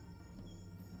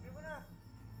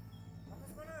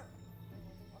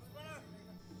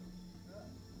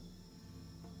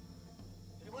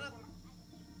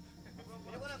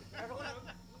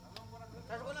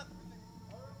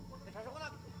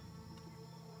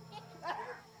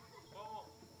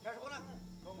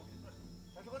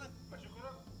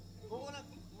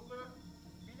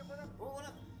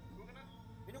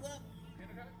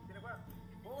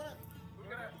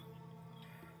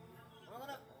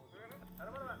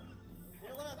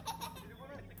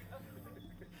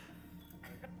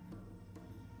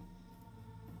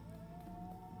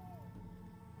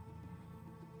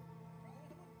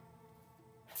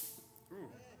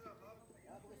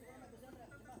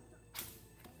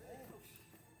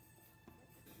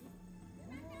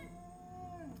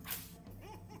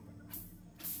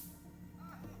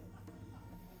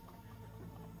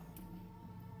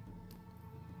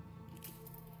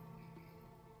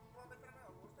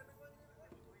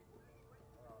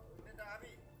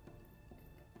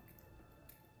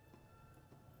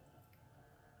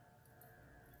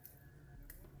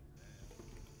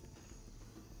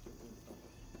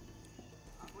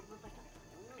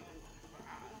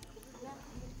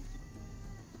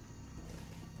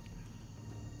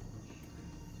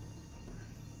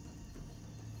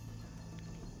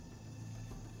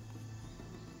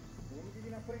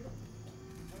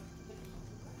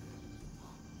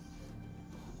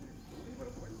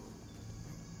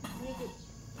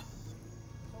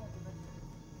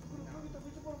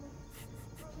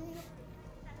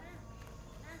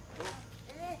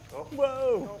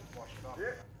 Whoa!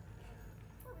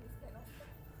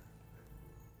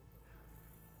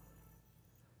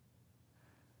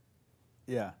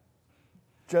 Yeah.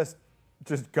 Just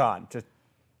gone. Just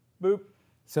boop.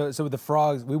 So with the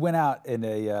frogs, we went out in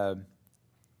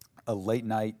a late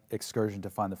night excursion to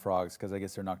find the frogs because I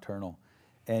guess they're nocturnal,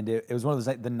 and it was one of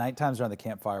those the night times around the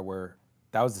campfire where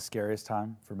that was the scariest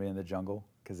time for me in the jungle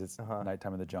because it's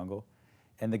nighttime in the jungle,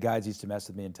 and the guides used to mess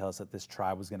with me and tell us that this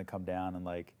tribe was going to come down and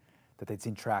like that they'd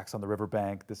seen tracks on the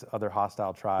riverbank, this other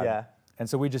hostile tribe. Yeah. And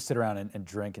so we just sit around and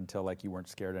drink until like you weren't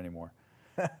scared anymore,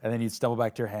 and then you'd stumble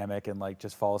back to your hammock and like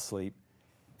just fall asleep,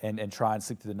 and try and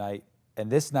sleep through the night. And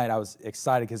this night I was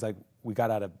excited because like we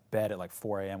got out of bed at like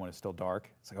 4 a.m. when it's still dark.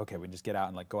 It's like, okay, we can just get out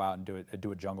and like go out and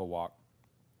do a jungle walk.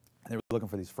 And they were looking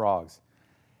for these frogs.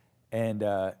 And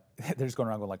they're just going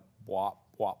around going like wop,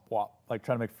 wop, wop, like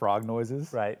trying to make frog noises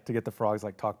to get the frogs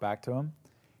like talk back to them.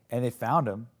 And they found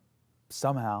them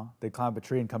somehow. They climb up a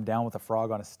tree and come down with a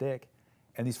frog on a stick.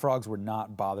 And these frogs were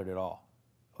not bothered at all.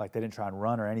 Like they didn't try and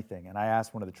run or anything. And I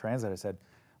asked one of the translators, I said,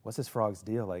 what's this frog's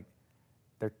deal? Like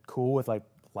they're cool with like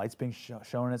lights being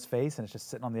shown in its face and it's just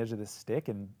sitting on the edge of this stick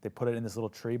and they put it in this little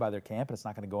tree by their camp and it's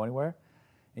not going to go anywhere.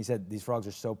 And he said these frogs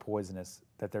are so poisonous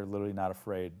that they're literally not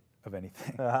afraid of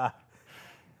anything.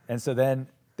 And so then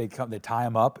they tie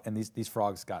them up and these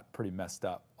frogs got pretty messed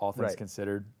up, all things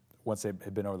considered, once they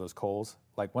had been over those coals.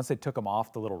 Like once they took them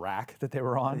off the little rack that they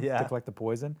were on to collect the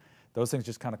poison, those things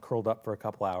just kind of curled up for a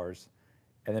couple hours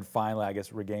and then finally I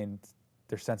guess regained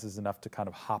their senses enough to kind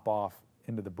of hop off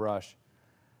into the brush.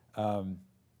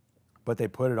 But they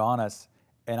put it on us,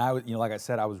 and I was, like I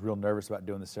said, I was real nervous about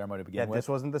doing the ceremony to begin with. This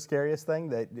wasn't the scariest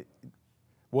thing.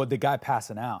 Well, the guy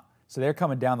passing out. So they're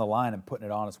coming down the line and putting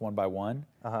it on us one by one,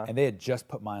 and they had just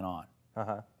put mine on.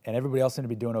 And everybody else seemed to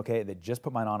be doing okay. They just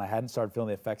put mine on. I hadn't started feeling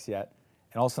the effects yet.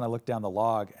 And all of a sudden I looked down the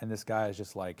log, and this guy is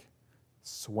just like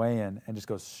swaying and just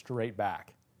goes straight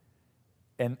back.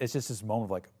 And it's just this moment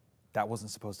of like, that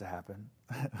wasn't supposed to happen.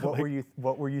 What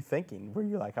were you thinking? Were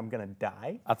you like, I'm gonna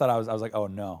die? I thought I was like, oh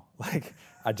no, like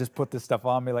I just put this stuff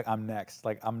on me, like I'm next,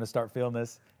 like I'm gonna start feeling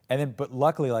this. And then, but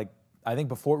luckily, like I think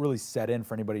before it really set in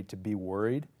for anybody to be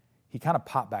worried, he kind of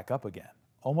popped back up again,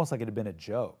 almost like it had been a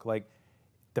joke. Like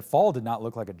the fall did not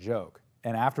look like a joke.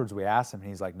 And afterwards we asked him and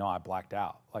he's like, no, I blacked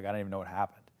out. Like I didn't even know what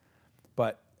happened.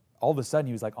 But all of a sudden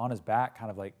he was like on his back, kind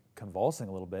of like convulsing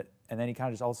a little bit. And then he kind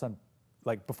of just all of a sudden,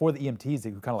 like before the EMTs,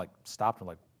 they kind of like stopped him,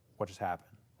 like, what just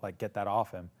happened? Like, get that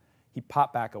off him. He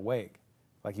popped back awake,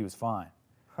 like he was fine.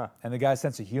 And the guy's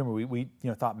sense of humor, we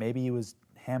thought maybe he was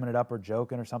hamming it up or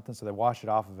joking or something, so they washed it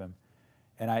off of him.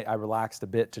 And I relaxed a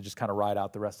bit to just kind of ride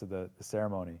out the rest of the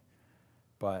ceremony.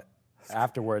 But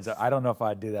afterwards, I don't know if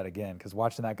I'd do that again, because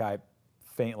watching that guy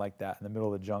faint like that in the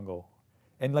middle of the jungle.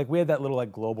 And like we had that little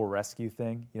like global rescue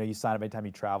thing. You sign up anytime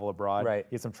you travel abroad. You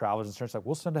get some travelers insurance, like,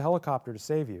 we'll send a helicopter to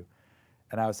save you.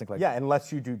 And I was thinking, like, yeah,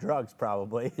 unless you do drugs,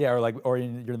 probably. Yeah, or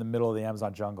you're in the middle of the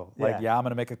Amazon jungle. Like, I'm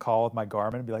gonna make a call with my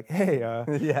Garmin and be like, hey,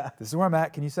 this is where I'm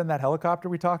at. Can you send that helicopter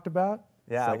we talked about?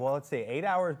 Yeah. Like, well, let's see. 8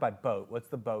 hours by boat. What's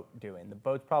the boat doing? The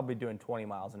boat's probably doing 20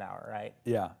 miles an hour, right?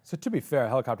 Yeah. So to be fair, a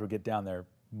helicopter would get down there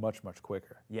much, much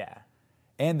quicker. Yeah.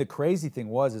 And the crazy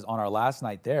thing is on our last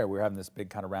night there, we were having this big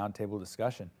kind of round table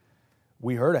discussion.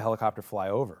 We heard a helicopter fly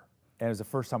over, and it was the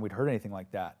first time we'd heard anything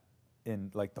like that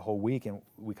in like the whole week, and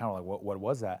we kind of like, what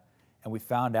was that? And we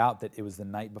found out that it was the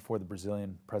night before the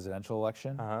Brazilian presidential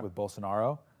election with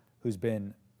Bolsonaro, who's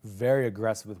been very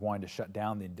aggressive with wanting to shut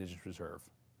down the indigenous reserve.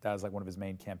 That was like one of his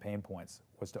main campaign points,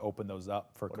 was to open those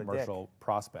up for commercial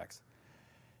prospects.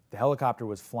 The helicopter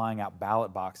was flying out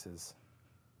ballot boxes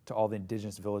to all the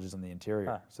indigenous villages in the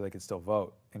interior so they could still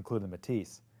vote, including the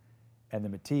Métis. And the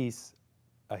Métis,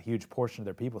 a huge portion of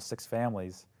their people, 6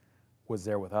 families, was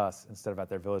there with us instead of at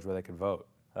their village where they could vote.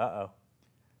 Uh-oh.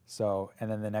 So, and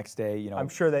then the next day, I'm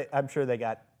sure they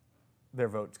got their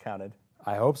votes counted.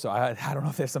 I hope so. I don't know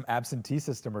if they have some absentee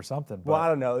system or something. But well, I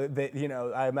don't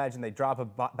know. I imagine they drop a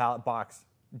ballot box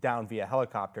down via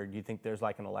helicopter. Do you think there's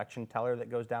like an election teller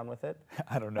that goes down with it?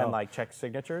 I don't know. And like checks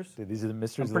signatures? Dude, these are the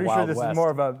mysteries of the Wild West. I'm pretty sure this is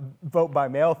more of a vote by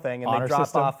mail thing, and honor they drop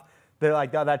system. off. They're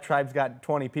like, oh, that tribe's got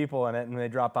 20 people in it, and they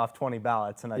drop off 20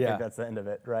 ballots, and I think that's the end of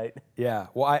it, right? Yeah.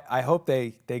 Well, I hope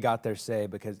they got their say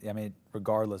because, I mean,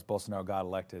 regardless, Bolsonaro got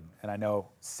elected. And I know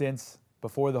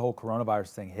before the whole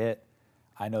coronavirus thing hit,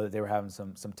 I know that they were having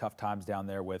some tough times down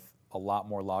there with a lot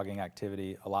more logging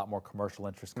activity, a lot more commercial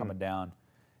interest coming down,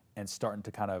 and starting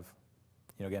to kind of,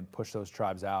 again, push those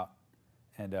tribes out,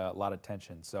 and a lot of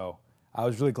tension. So I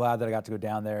was really glad that I got to go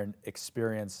down there and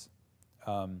experience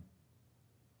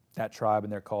that tribe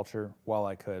and their culture while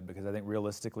I could, because I think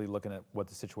realistically, looking at what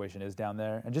the situation is down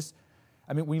there, and just,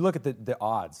 I mean, when you look at the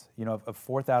odds, of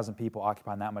 4,000 people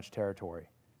occupying that much territory,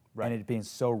 and it being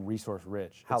so resource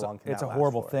rich, it's a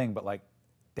horrible thing, but like,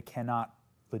 they cannot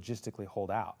logistically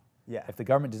hold out. Yeah. If the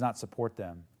government does not support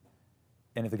them,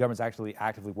 and if the government's actually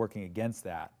actively working against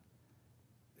that,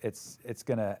 it's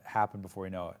going to happen before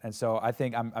you know it. And so I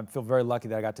think I feel very lucky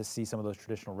that I got to see some of those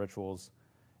traditional rituals.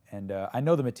 And I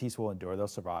know the Métis will endure; they'll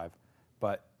survive,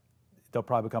 but they'll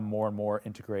probably become more and more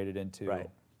integrated into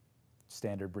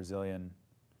standard Brazilian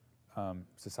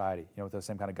society. With the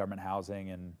same kind of government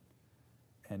housing, and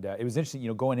it was interesting.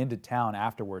 Going into town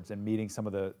afterwards and meeting some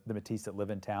of the Métis that live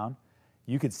in town,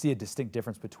 you could see a distinct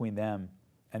difference between them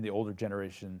and the older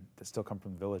generation that still come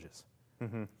from the villages.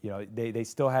 Mm-hmm. They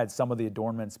still had some of the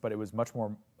adornments, but it was much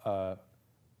more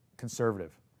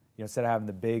conservative. Instead of having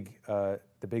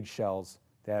the big shells,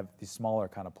 they have these smaller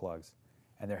kind of plugs,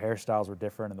 and their hairstyles were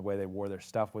different, and the way they wore their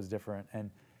stuff was different. And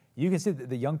you can see that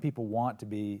the young people want to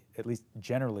be, at least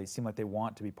generally, seem like they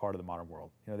want to be part of the modern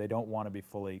world. They don't want to be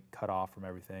fully cut off from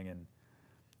everything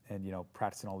and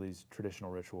practicing all these traditional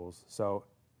rituals. So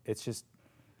it's just,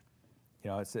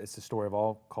 it's a story of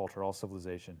all culture, all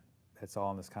civilization. It's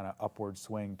all in this kind of upward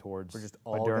swing towards We're just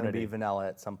all going to be vanilla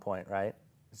at some point, right?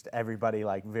 Just everybody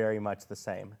like very much the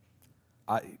same.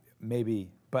 Maybe,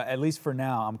 but at least for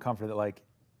now, I'm comforted that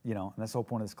and that's the whole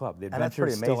point of this club. The adventure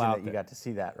is still out there. And that's pretty amazing that you got to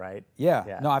see that, right?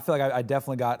 Yeah. No, I feel like I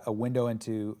definitely got a window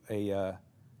into a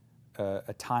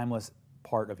timeless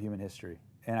part of human history.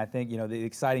 And I think, the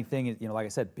exciting thing is, like I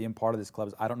said, being part of this club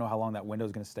is I don't know how long that window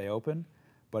is going to stay open,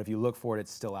 but if you look for it,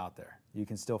 it's still out there. You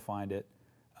can still find it,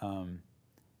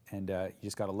 and you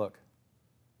just got to look.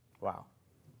 Wow.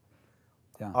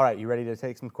 Yeah. All right, you ready to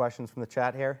take some questions from the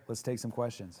chat here? Let's take some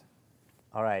questions.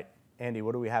 All right, Andy,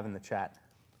 what do we have in the chat?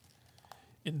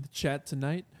 In the chat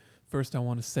tonight, first I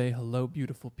want to say hello,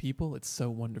 beautiful people. It's so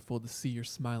wonderful to see your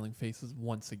smiling faces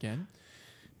once again.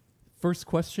 First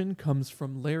question comes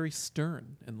from Larry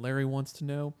Stern, and Larry wants to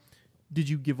know, did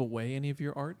you give away any of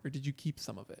your art, or did you keep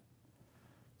some of it?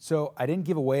 So I didn't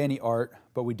give away any art,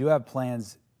 but we do have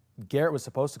plans. Garrett was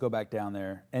supposed to go back down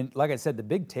there. And like I said, the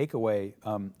big takeaway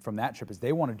from that trip is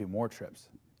they want to do more trips.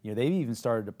 They've even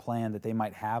started to plan that they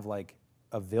might have like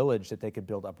a village that they could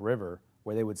build upriver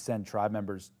where they would send tribe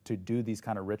members to do these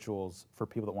kind of rituals for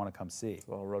people that want to come see. A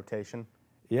little rotation.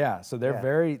 Yeah, so they're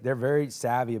very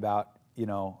savvy about,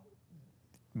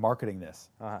 marketing this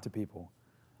to people.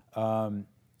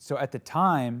 So at the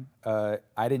time,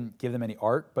 I didn't give them any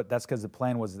art, but that's because the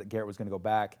plan was that Garrett was going to go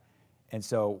back. And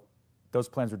so those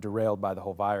plans were derailed by the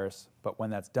whole virus. But when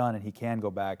that's done and he can go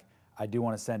back, I do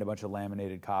want to send a bunch of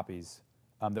laminated copies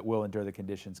that will endure the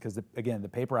conditions. Because, again, the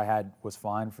paper I had was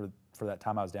fine for that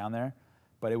time I was down there,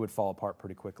 but it would fall apart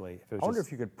pretty quickly. If it was I wonder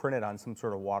if you could print it on some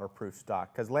sort of waterproof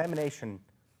stock, because lamination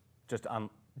just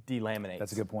delaminates.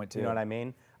 That's a good point, too. You know what I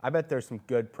mean? I bet there's some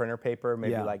good printer paper,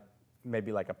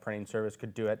 maybe like a printing service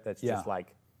could do it. That's just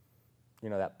like,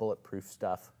 that bulletproof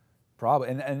stuff.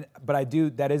 Probably, but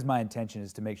that is my intention,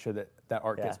 is to make sure that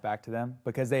art gets back to them,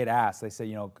 because they had asked. They said,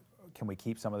 can we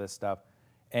keep some of this stuff?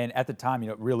 And at the time,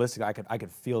 realistically, I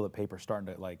could feel the paper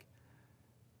starting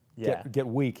to get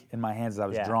weak in my hands as I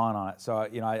was drawing on it. So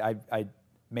I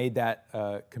made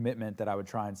that commitment that I would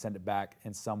try and send it back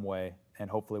in some way, and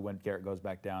hopefully when Garrett goes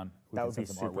back down, we can send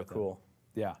some art with cool.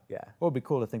 Yeah. Yeah. Well, it'd be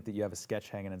cool to think that you have a sketch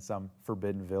hanging in some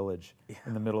forbidden village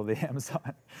in the middle of the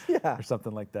Amazon or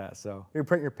something like that. So you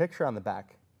print your picture on the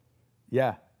back.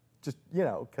 Yeah. Just,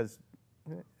 because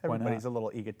everybody's a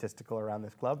little egotistical around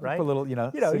this club, right? A little,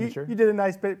 signature. You did a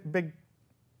nice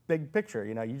big picture.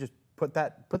 You just put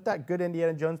that good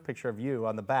Indiana Jones picture of you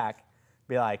on the back,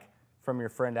 be like, from your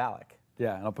friend Alec.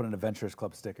 Yeah, and I'll put an Adventurers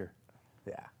Club sticker.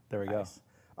 Yeah. There we go.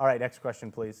 All right, next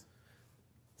question, please.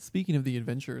 Speaking of the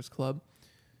Adventurers Club,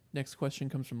 next question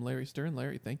comes from Larry Stern.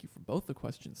 Larry, thank you for both the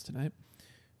questions tonight.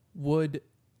 Would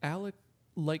Alec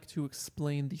like to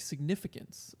explain the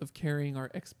significance of carrying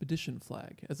our expedition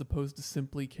flag as opposed to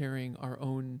simply carrying our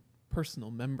own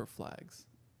personal member flags?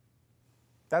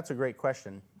 That's a great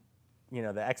question.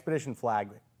 The expedition flag,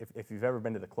 if you've ever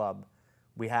been to the club,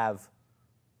 we have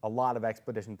a lot of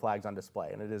expedition flags on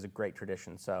display, and it is a great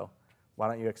tradition. So why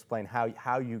don't you explain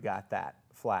how you got that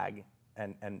flag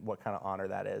and what kind of honor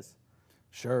that is?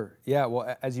 Sure. Yeah,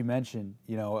 well, as you mentioned,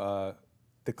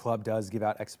 the club does give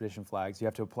out expedition flags. You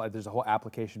have to apply. There's a whole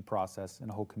application process and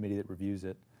a whole committee that reviews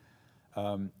it.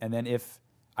 And then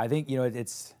I think,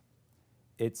 it's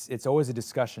it's always a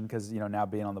discussion because now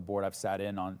being on the board, I've sat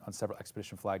in on several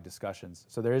expedition flag discussions.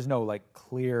 So there is no like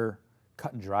clear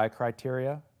cut and dry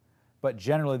criteria, but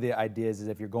generally the idea is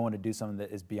if you're going to do something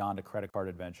that is beyond a credit card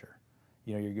adventure,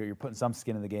 you're putting some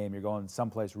skin in the game. You're going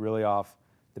someplace really off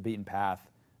the beaten path.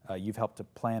 You've helped to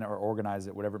plan or organize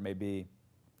it, whatever it may be.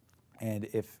 And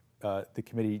if the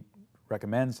committee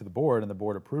recommends to the board and the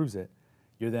board approves it,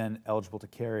 you're then eligible to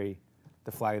carry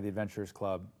the flag of the Adventurers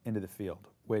Club into the field,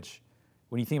 which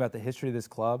when you think about the history of this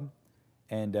club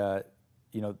and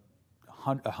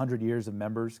 100 years of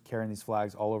members carrying these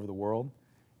flags all over the world,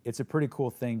 it's a pretty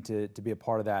cool thing to be a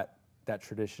part of that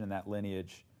tradition and that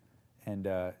lineage, and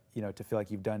to feel like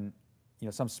you've done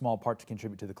some small part to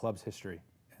contribute to the club's history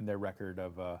and their record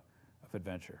of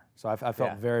adventure. So I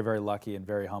felt very, very lucky and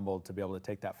very humbled to be able to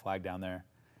take that flag down there,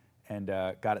 and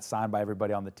got it signed by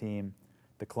everybody on the team: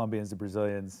 the Colombians, the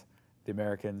Brazilians, the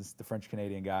Americans, the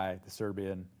French-Canadian guy, the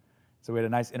Serbian. So we had a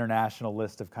nice international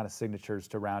list of kind of signatures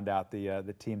to round out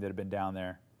the team that had been down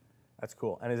there. That's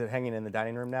cool. And is it hanging in the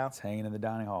dining room now? It's hanging in the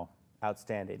dining hall.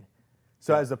 Outstanding.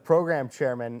 So as the program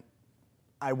chairman,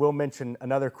 I will mention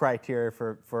another criteria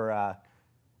for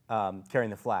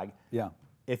carrying the flag. Yeah.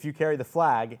 If you carry the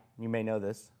flag, you may know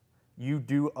this, you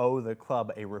do owe the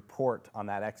club a report on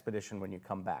that expedition when you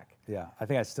come back. Yeah, I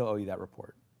think I still owe you that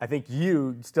report. I think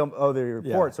you still owe the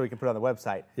report so we can put it on the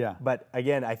website. Yeah. But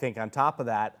again, I think on top of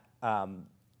that,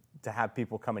 to have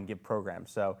people come and give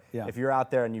programs. So if you're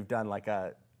out there and you've done like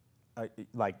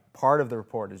like part of the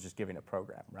report is just giving a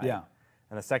program, right? Yeah.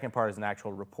 And the second part is an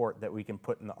actual report that we can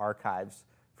put in the archives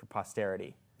for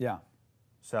posterity. Yeah.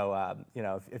 So,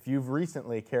 if you've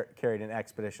recently carried an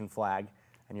expedition flag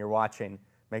and you're watching,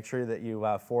 make sure that you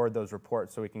forward those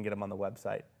reports so we can get them on the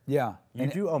website. Yeah. You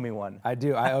do owe me one. I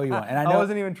do. I owe you one. And I know I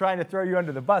wasn't even trying to throw you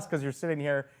under the bus because you're sitting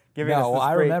here giving us this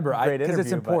I great, remember great because it's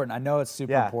interview, important. I know it's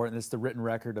super Yeah. important. It's the written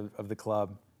record of the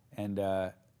club, and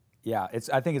I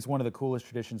think it's one of the coolest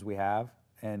traditions we have.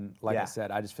 And like I said,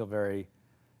 I just feel very,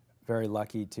 very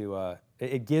lucky to.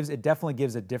 It definitely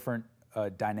gives a different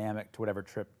dynamic to whatever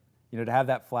trip. To have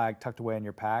that flag tucked away in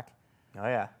your pack. Oh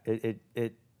yeah.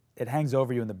 It hangs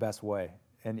over you in the best way,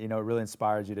 and it really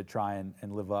inspires you to try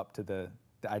and live up to the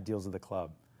ideals of the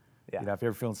club. Yeah. If you're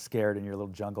ever feeling scared in your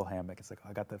little jungle hammock, it's like,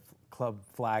 I got the club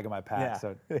flag in my pack,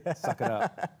 so suck it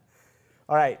up.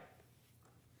 All right.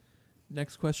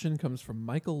 Next question comes from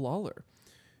Michael Lawler.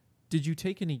 Did you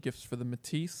take any gifts for the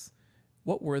Matisse?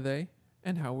 What were they,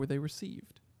 and how were they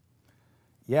received?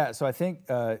 Yeah, so I think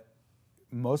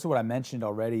most of what I mentioned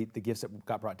already, the gifts that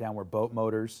got brought down were boat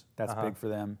motors. That's big for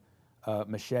them.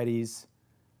 Machetes,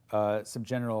 some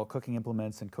general cooking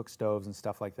implements and cook stoves and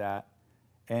stuff like that.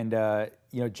 And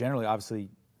generally, obviously,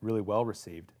 really well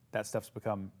received. That stuff's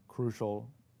become crucial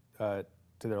to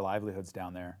their livelihoods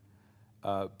down there.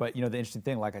 But the interesting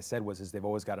thing, like I said, is they've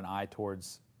always got an eye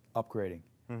towards upgrading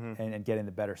and getting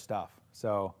the better stuff.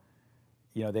 So,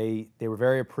 they were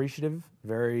very appreciative,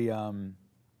 very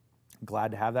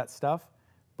glad to have that stuff.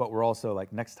 But we're also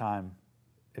like, next time,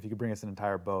 if you could bring us an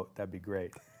entire boat, that'd be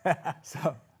great.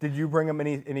 So, did you bring them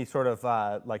any sort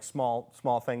of like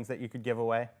small things that you could give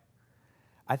away?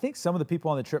 I think some of the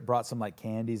people on the trip brought some like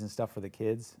candies and stuff for the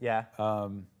kids. Yeah.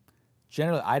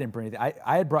 Generally, I didn't bring anything.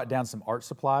 I had brought down some art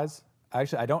supplies.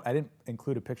 Actually, I didn't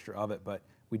include a picture of it, but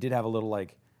we did have a little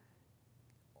like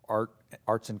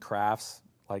arts and crafts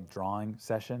like drawing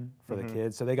session for the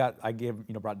kids. So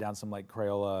brought down some like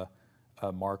Crayola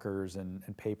markers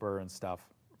and paper and stuff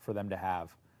for them to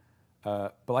have.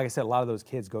 But like I said, a lot of those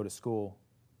kids go to school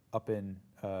up in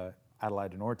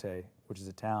Adelaide Norte, which is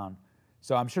a town.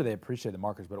 So I'm sure they appreciate the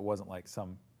markers, but it wasn't like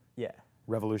some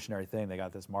revolutionary thing. They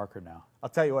got this marker now. I'll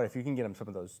tell you what, if you can get them some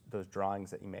of those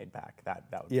drawings that you made back, that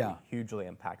would be hugely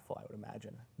impactful, I would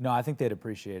imagine. No, I think they'd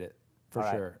appreciate it for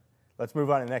All sure. Right. Let's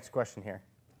move on to the next question here.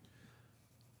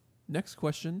 Next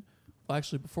question. Well,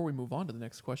 actually, before we move on to the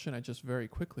next question, I just very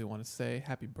quickly want to say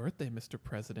happy birthday, Mr.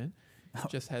 President. He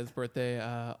just had his birthday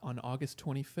on August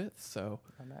 25th. So,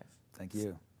 nice. Thank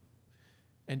you.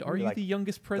 And are you like the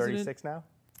youngest president? 36 now?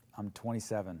 I'm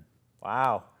 27.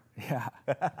 Wow. Yeah.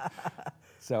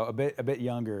 So a bit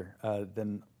younger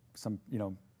than some,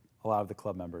 a lot of the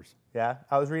club members. Yeah.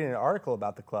 I was reading an article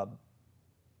about the club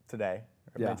today.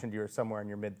 It Yeah. mentioned you were somewhere in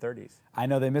your mid-30s. I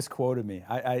know they misquoted me.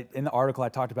 I in the article I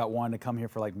talked about wanting to come here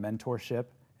for like mentorship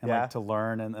and like to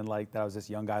learn and like that I was this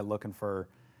young guy looking for,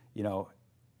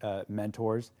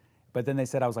 mentors. But then they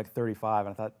said I was like 35,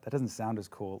 and I thought that doesn't sound as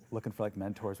cool, looking for like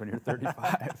mentors when you're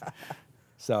 35.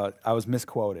 So I was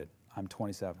misquoted. I'm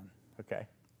 27. Okay.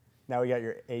 Now we got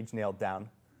your age nailed down.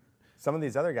 Some of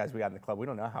these other guys we got in the club, we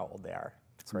don't know how old they are.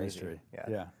 It's a mystery.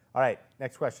 Yeah. All right.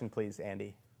 Next question, please,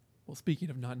 Andy. Well, speaking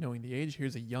of not knowing the age,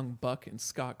 here's a young buck in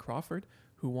Scott Crawford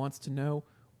who wants to know,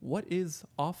 what is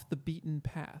off the beaten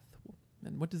path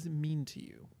and what does it mean to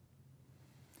you?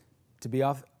 To be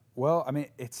off, well, I mean,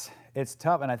 it's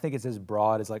tough, and I think it's as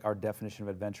broad as like our definition of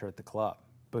adventure at the club,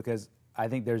 because I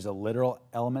think there's a literal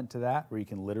element to that where you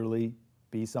can literally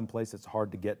be someplace that's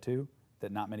hard to get to,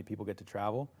 that not many people get to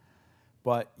travel.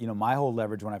 But, you know, my whole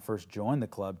leverage when I first joined the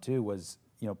club too was,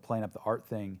 you know, playing up the art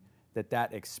thing,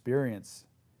 that experience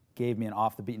gave me an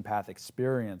off the beaten path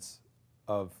experience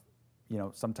of, you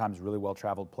know, sometimes really well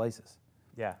traveled places.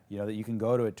 Yeah. You know, that you can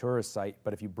go to a tourist site,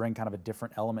 but if you bring kind of a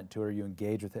different element to it, or you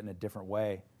engage with it in a different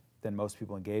way than most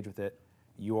people engage with it,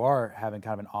 you are having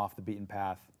kind of an off the beaten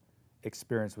path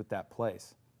experience with that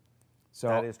place. So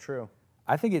That is true.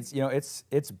 I think it's, you know,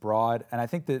 it's broad, and I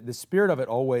think the spirit of it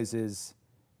always is,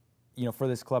 you know, for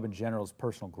this club in general, is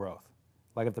personal growth.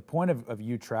 Like if the point of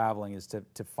you traveling is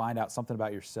to find out something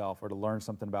about yourself or to learn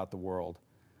something about the world,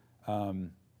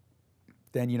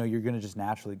 then, you know, you're going to just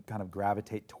naturally kind of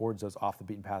gravitate towards those off the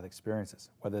beaten path experiences,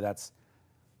 whether that's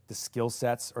the skill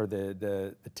sets or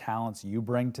the talents you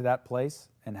bring to that place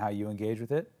and how you engage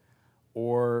with it,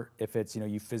 or if it's, you know,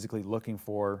 you physically looking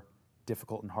for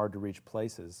difficult and hard to reach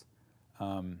places.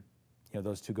 You know,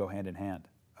 those two go hand in hand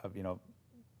of, you know,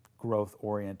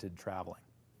 growth-oriented traveling.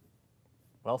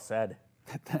 Well said.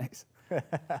 Thanks.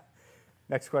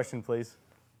 Next question, please.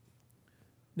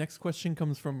 Next question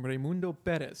comes from Raimundo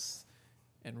Perez.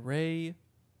 And Ray,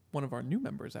 one of our new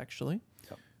members actually,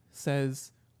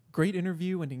 says, great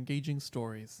interview and engaging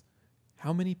stories.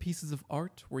 How many pieces of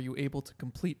art were you able to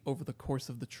complete over the course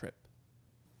of the trip?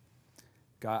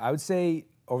 I would say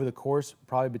over the course,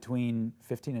 probably between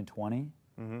 15 and 20.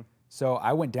 Mm-hmm. So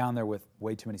I went down there with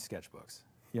way too many sketchbooks.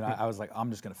 You know, I was like, I'm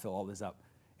just going to fill all this up.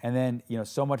 And then, you know,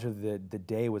 so much of the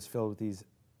day was filled with these,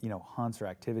 you know, hunts or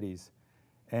activities.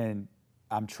 And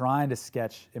I'm trying to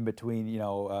sketch in between,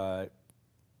 doing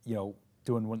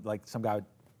one, like some guy would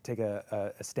take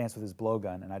a stance with his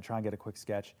blowgun, and I'd try and get a quick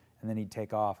sketch, and then he'd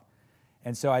take off.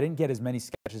 And so I didn't get as many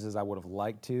sketches as I would have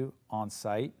liked to on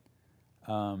site.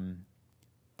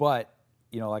 But,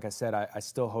 you know, like I said, I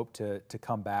still hope to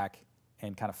come back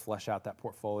and kind of flesh out that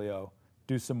portfolio,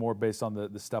 do some more based on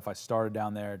the stuff I started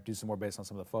down there, do some more based on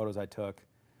some of the photos I took,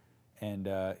 and,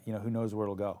 you know, who knows where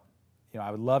it'll go. You know,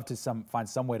 I would love to find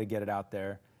some way to get it out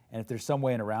there, and if there's some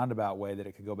way in a roundabout way that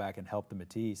it could go back and help the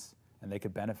Matisse and they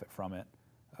could benefit from it,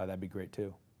 that'd be great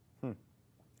too.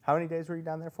 How many days were you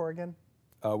down there for again?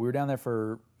 We were down there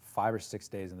for 5 or 6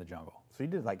 days in the jungle. So you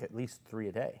did like at least 3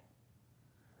 a day,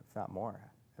 if not more.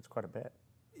 That's quite a bit.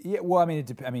 Yeah, well, I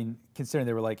mean, considering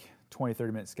they were like 20,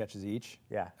 30-minute sketches each.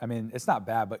 Yeah. I mean, it's not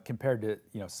bad, but compared to,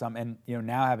 you know, some, and, you know,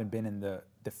 now having been in the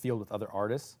field with other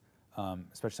artists,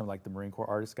 especially some like the Marine Corps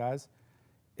artist guys,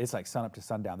 it's like sun up to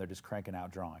sundown. They're just cranking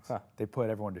out drawings. Huh. They put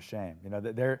everyone to shame. You know,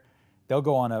 they'll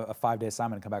go on a 5-day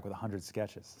assignment and come back with 100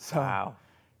 sketches. So wow.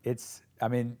 It's, I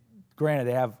mean, granted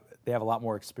they have a lot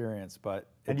more experience, but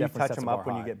and you touch them up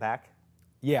when you get back?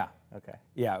 Yeah. Okay.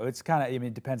 Yeah, it's kind of, I mean,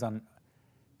 it depends on,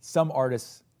 some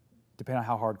artists, depending on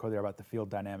how hardcore they are about the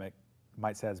field dynamic,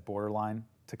 might say it's borderline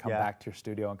to come back to your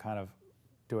studio and kind of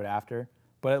do it after.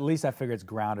 But at least I figure it's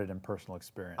grounded in personal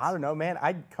experience. I don't know, man.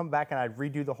 I'd come back and I'd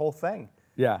redo the whole thing.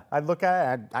 Yeah. I'd look at it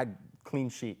and I'd clean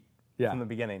sheet from the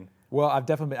beginning. Well, I've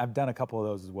done a couple of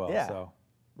those as well. Yeah. So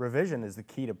revision is the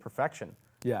key to perfection.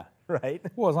 Yeah. Right?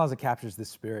 Well, as long as it captures the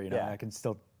spirit, you know, Yeah. I can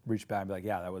still reach back and be like,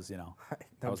 yeah, that was, you know,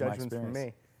 that was my judgments experience. from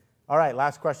me. All right,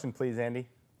 last question, please, Andy.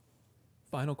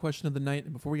 Final question of the night.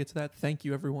 And before we get to that, thank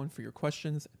you everyone for your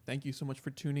questions. Thank you so much for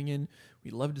tuning in.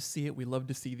 We love to see it. We love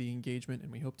to see the engagement, and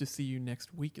we hope to see you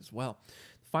next week as well.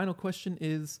 The final question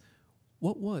is,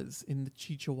 what was in the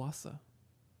chichawasa?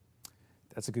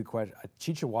 That's a good question.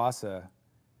 Chichawasa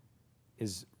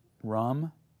is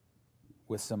rum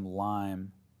with some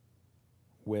lime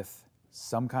with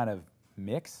some kind of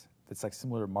mix that's like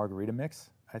similar to margarita mix,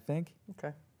 I think.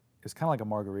 Okay. It's kind of like a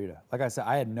margarita. Like I said,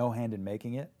 I had no hand in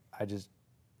making it. I just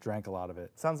drank a lot of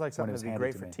it. Sounds like something when it was that'd be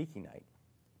great handed for to me. tiki night.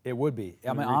 It would be. I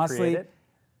Can mean, you honestly, recreate it?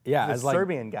 yeah. He's As a like,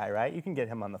 Serbian guy, right? You can get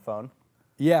him on the phone.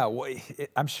 yeah, well,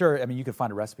 I'm sure. I mean, you could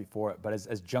find a recipe for it, but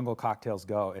as jungle cocktails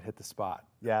go, it hit the spot.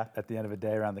 Yeah. At the end of the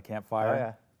day, around the campfire, Oh,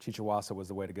 yeah. chichawasa was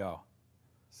the way to go.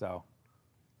 So,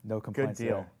 no complaints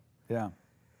deal. there. Yeah.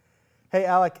 Hey,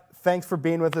 Alec, thanks for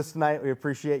being with us tonight. We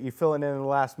appreciate you filling in the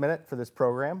last minute for this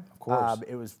program. Of course.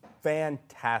 It was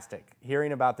fantastic.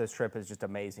 Hearing about this trip is just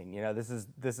amazing. You know, this is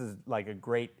like a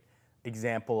great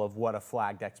example of what a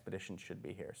flagged expedition should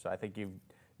be here. So I think you've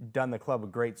done the club a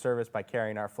great service by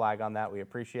carrying our flag on that. We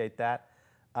appreciate that.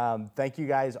 Thank you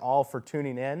guys all for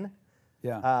tuning in.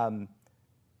 Yeah.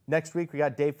 Next week we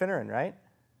got Dave Finneran, right?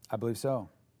 I believe so.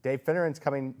 Dave Finneran's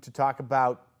coming to talk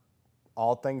about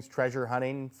all things treasure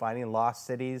hunting, finding lost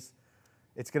cities.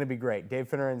 It's going to be great. Dave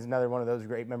Finneran's another one of those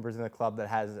great members in the club that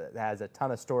has a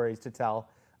ton of stories to tell.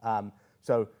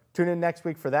 So tune in next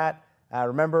week for that.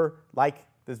 Remember, like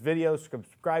this video,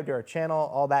 subscribe to our channel,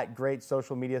 all that great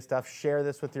social media stuff. Share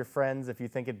this with your friends if you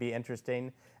think it'd be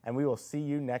interesting. And we will see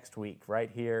you next week right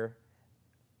here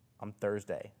on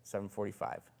Thursday,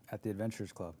 7:45. At the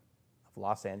Adventures Club Of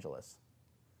Los Angeles.